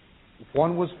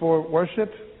 one was for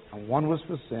worship, and one was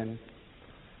for sin.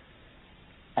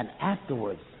 And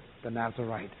afterwards, the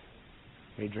Nazarite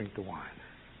may drink the wine.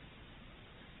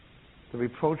 The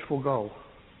reproach will go.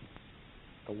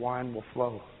 The wine will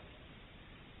flow.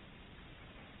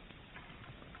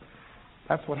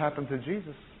 That's what happened to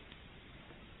Jesus.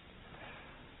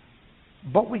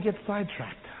 But we get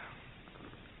sidetracked.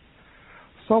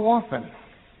 So often,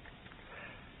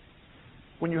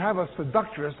 when you have a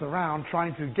seductress around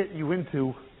trying to get you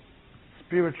into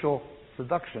spiritual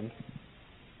seduction,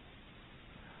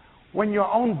 when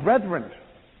your own brethren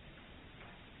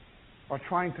are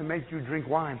trying to make you drink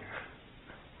wine,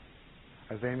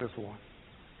 as Amos warned.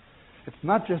 It's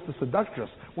not just the seductress.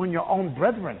 When your own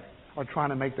brethren are trying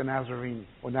to make the Nazarene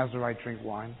or Nazarite drink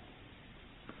wine,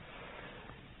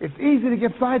 it's easy to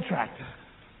get sidetracked.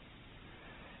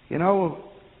 You know,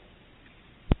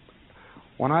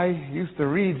 when I used to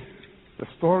read the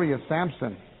story of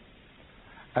Samson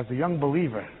as a young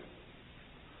believer,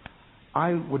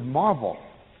 I would marvel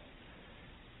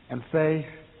and say,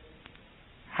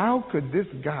 how could this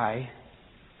guy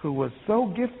who was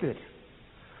so gifted,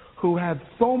 who had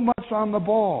so much on the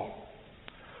ball,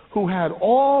 who had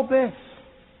all this,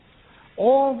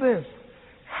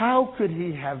 how could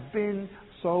he have been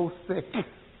so sick?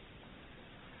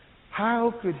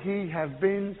 How could he have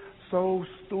been so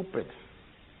stupid?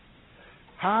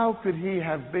 How could he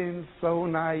have been so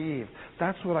naive?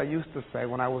 That's what I used to say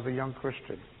when I was a young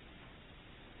Christian.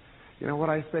 You know what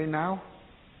I say now?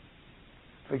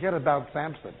 Forget about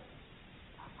Samson.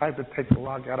 I have to take the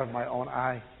log out of my own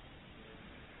eye.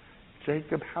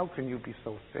 Jacob, how can you be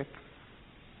so sick?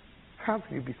 How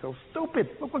can you be so stupid?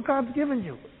 Look what God's given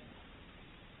you.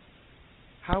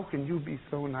 How can you be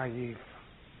so naive?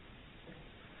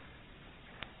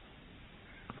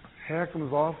 Hair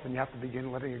comes off and you have to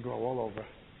begin letting it grow all over.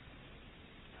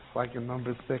 Just like in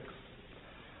Numbers 6.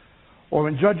 Or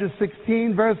in Judges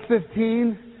 16, verse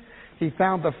 15, he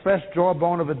found the fresh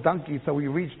jawbone of a donkey, so he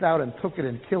reached out and took it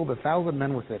and killed 1,000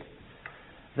 men with it.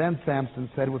 Then Samson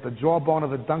said, with the jawbone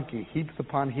of a donkey, heaps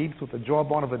upon heaps, with the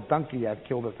jawbone of a donkey I've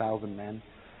killed 1,000 men.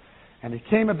 And it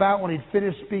came about when he'd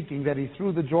finished speaking that he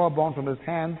threw the jawbone from his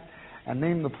hand and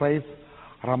named the place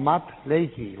Ramat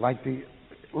Lehi, like the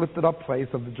lifted up place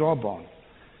of the jawbone.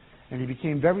 And he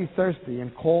became very thirsty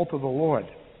and called to the Lord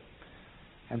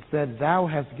and said, Thou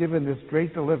hast given this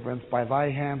great deliverance by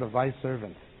thy hand of thy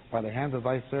servant, by the hand of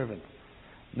thy servant.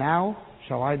 Now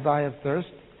shall I die of thirst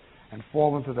and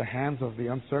fall into the hands of the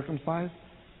uncircumcised?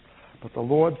 But the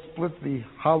Lord split the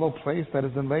hollow place that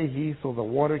is in Lehi, so the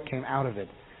water came out of it.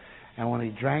 And when he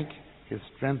drank, his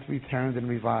strength returned and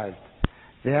revived.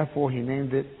 Therefore he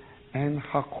named it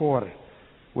En-Hakor,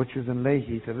 which is in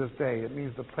Lehi to this day. It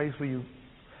means the place where you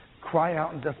cry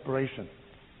out in desperation.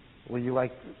 Where you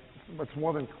it's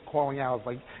more than calling out, it's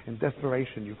like in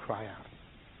desperation you cry out.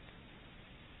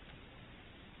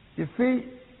 You see,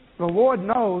 The Lord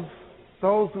knows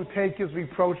those who take his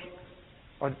reproach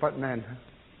are but men.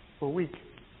 We're weak.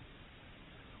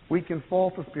 We can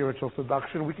fall to spiritual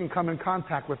seduction. We can come in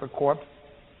contact with a corpse.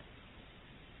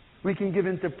 We can give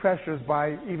in to pressures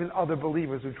by even other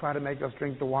believers who try to make us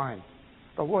drink the wine.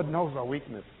 The Lord knows our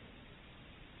weakness.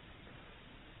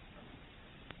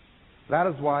 That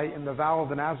is why in the vow of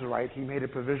the Nazarite, he made a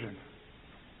provision.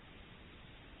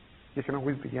 You can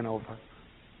always begin over.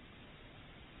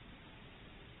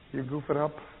 You goof it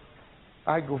up.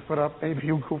 I goof it up. Maybe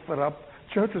you goof it up.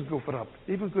 Churches goof it up.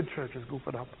 Even good churches goof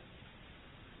it up.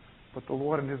 But the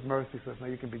Lord in his mercy says, no,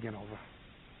 you can begin over.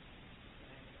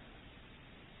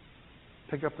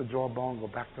 Pick up the jawbone, go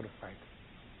back to the site.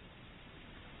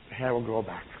 The hair will grow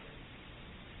back.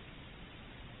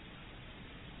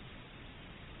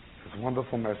 His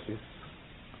wonderful mercies.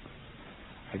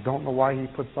 I don't know why he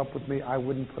puts up with me. I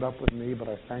wouldn't put up with me, but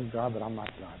I thank God that I'm not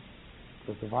God.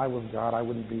 Because if I was God, I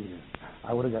wouldn't be here.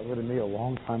 I would have got rid of me a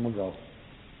long time ago.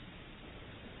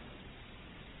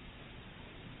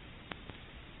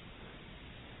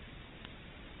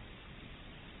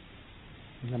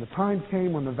 And then the time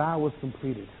came when the vow was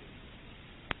completed.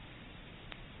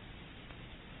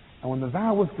 And when the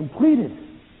vow was completed,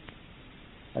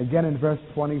 again in verse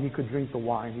 20, he could drink the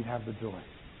wine, he'd have the joy.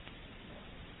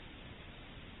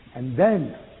 And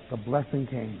then the blessing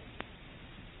came.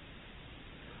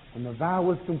 When the vow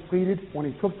was completed,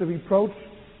 when he took the reproach,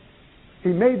 he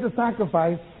made the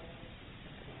sacrifice,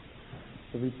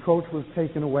 the reproach was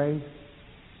taken away.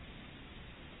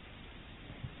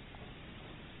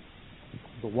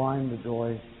 The wine, the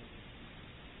joy,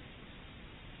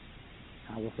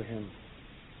 now for him.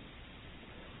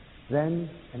 Then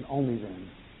and only then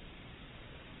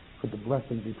could the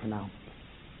blessing be pronounced.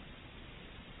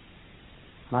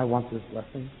 And I want this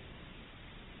blessing.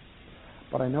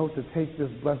 But I know to take this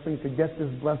blessing, to get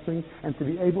this blessing, and to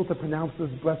be able to pronounce this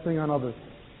blessing on others.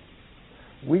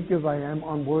 Weak as I am,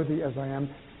 unworthy as I am,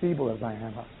 feeble as I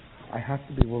am, I have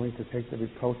to be willing to take the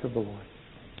reproach of the Lord.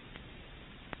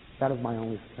 That is my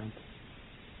only strength.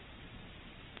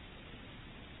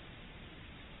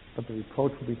 But the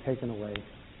reproach will be taken away.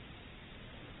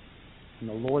 And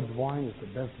the Lord's wine is the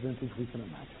best vintage we can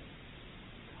imagine.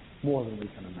 More than we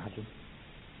can imagine.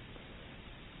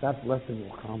 That blessing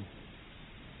will come.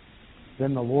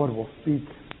 Then the Lord will speak.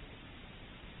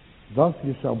 Thus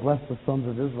you shall bless the sons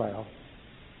of Israel.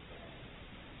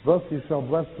 Thus you shall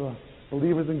bless the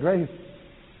believers in grace.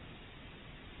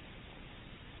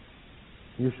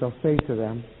 You shall say to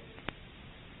them,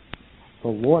 the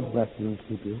Lord bless you and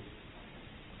keep you.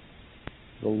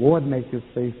 The Lord make his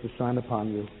face to shine upon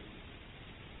you.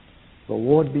 The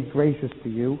Lord be gracious to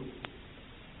you.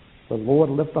 The Lord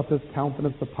lift up his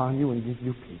countenance upon you and give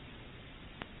you peace.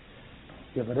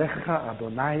 Yevrecha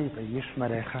Adonai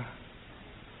v'yishmerecha.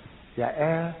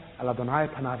 Ya'er al Adonai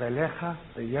panav elecha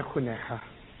v'yechunecha.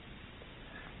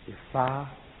 Yisa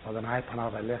Adonai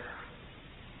panav elecha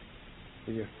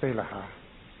v'yaseh lecha.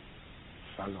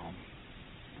 Shalom.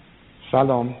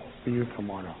 Shalom. See you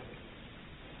tomorrow.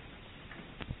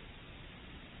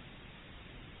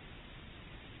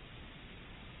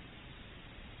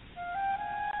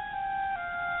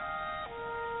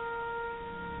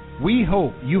 We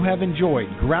hope you have enjoyed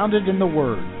Grounded in the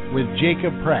Word with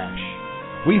Jacob Prasch.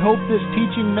 We hope this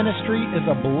teaching ministry is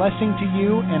a blessing to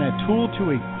you and a tool to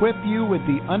equip you with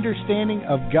the understanding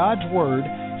of God's Word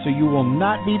so you will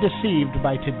not be deceived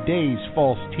by today's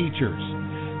false teachers.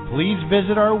 Please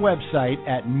visit our website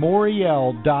at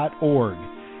moriel.org,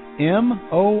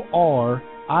 MORIEL.org,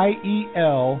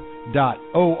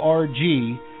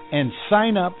 and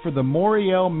sign up for the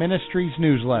Moriel Ministries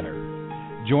newsletter.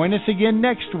 Join us again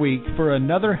next week for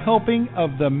another helping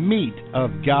of the meat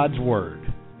of God's Word.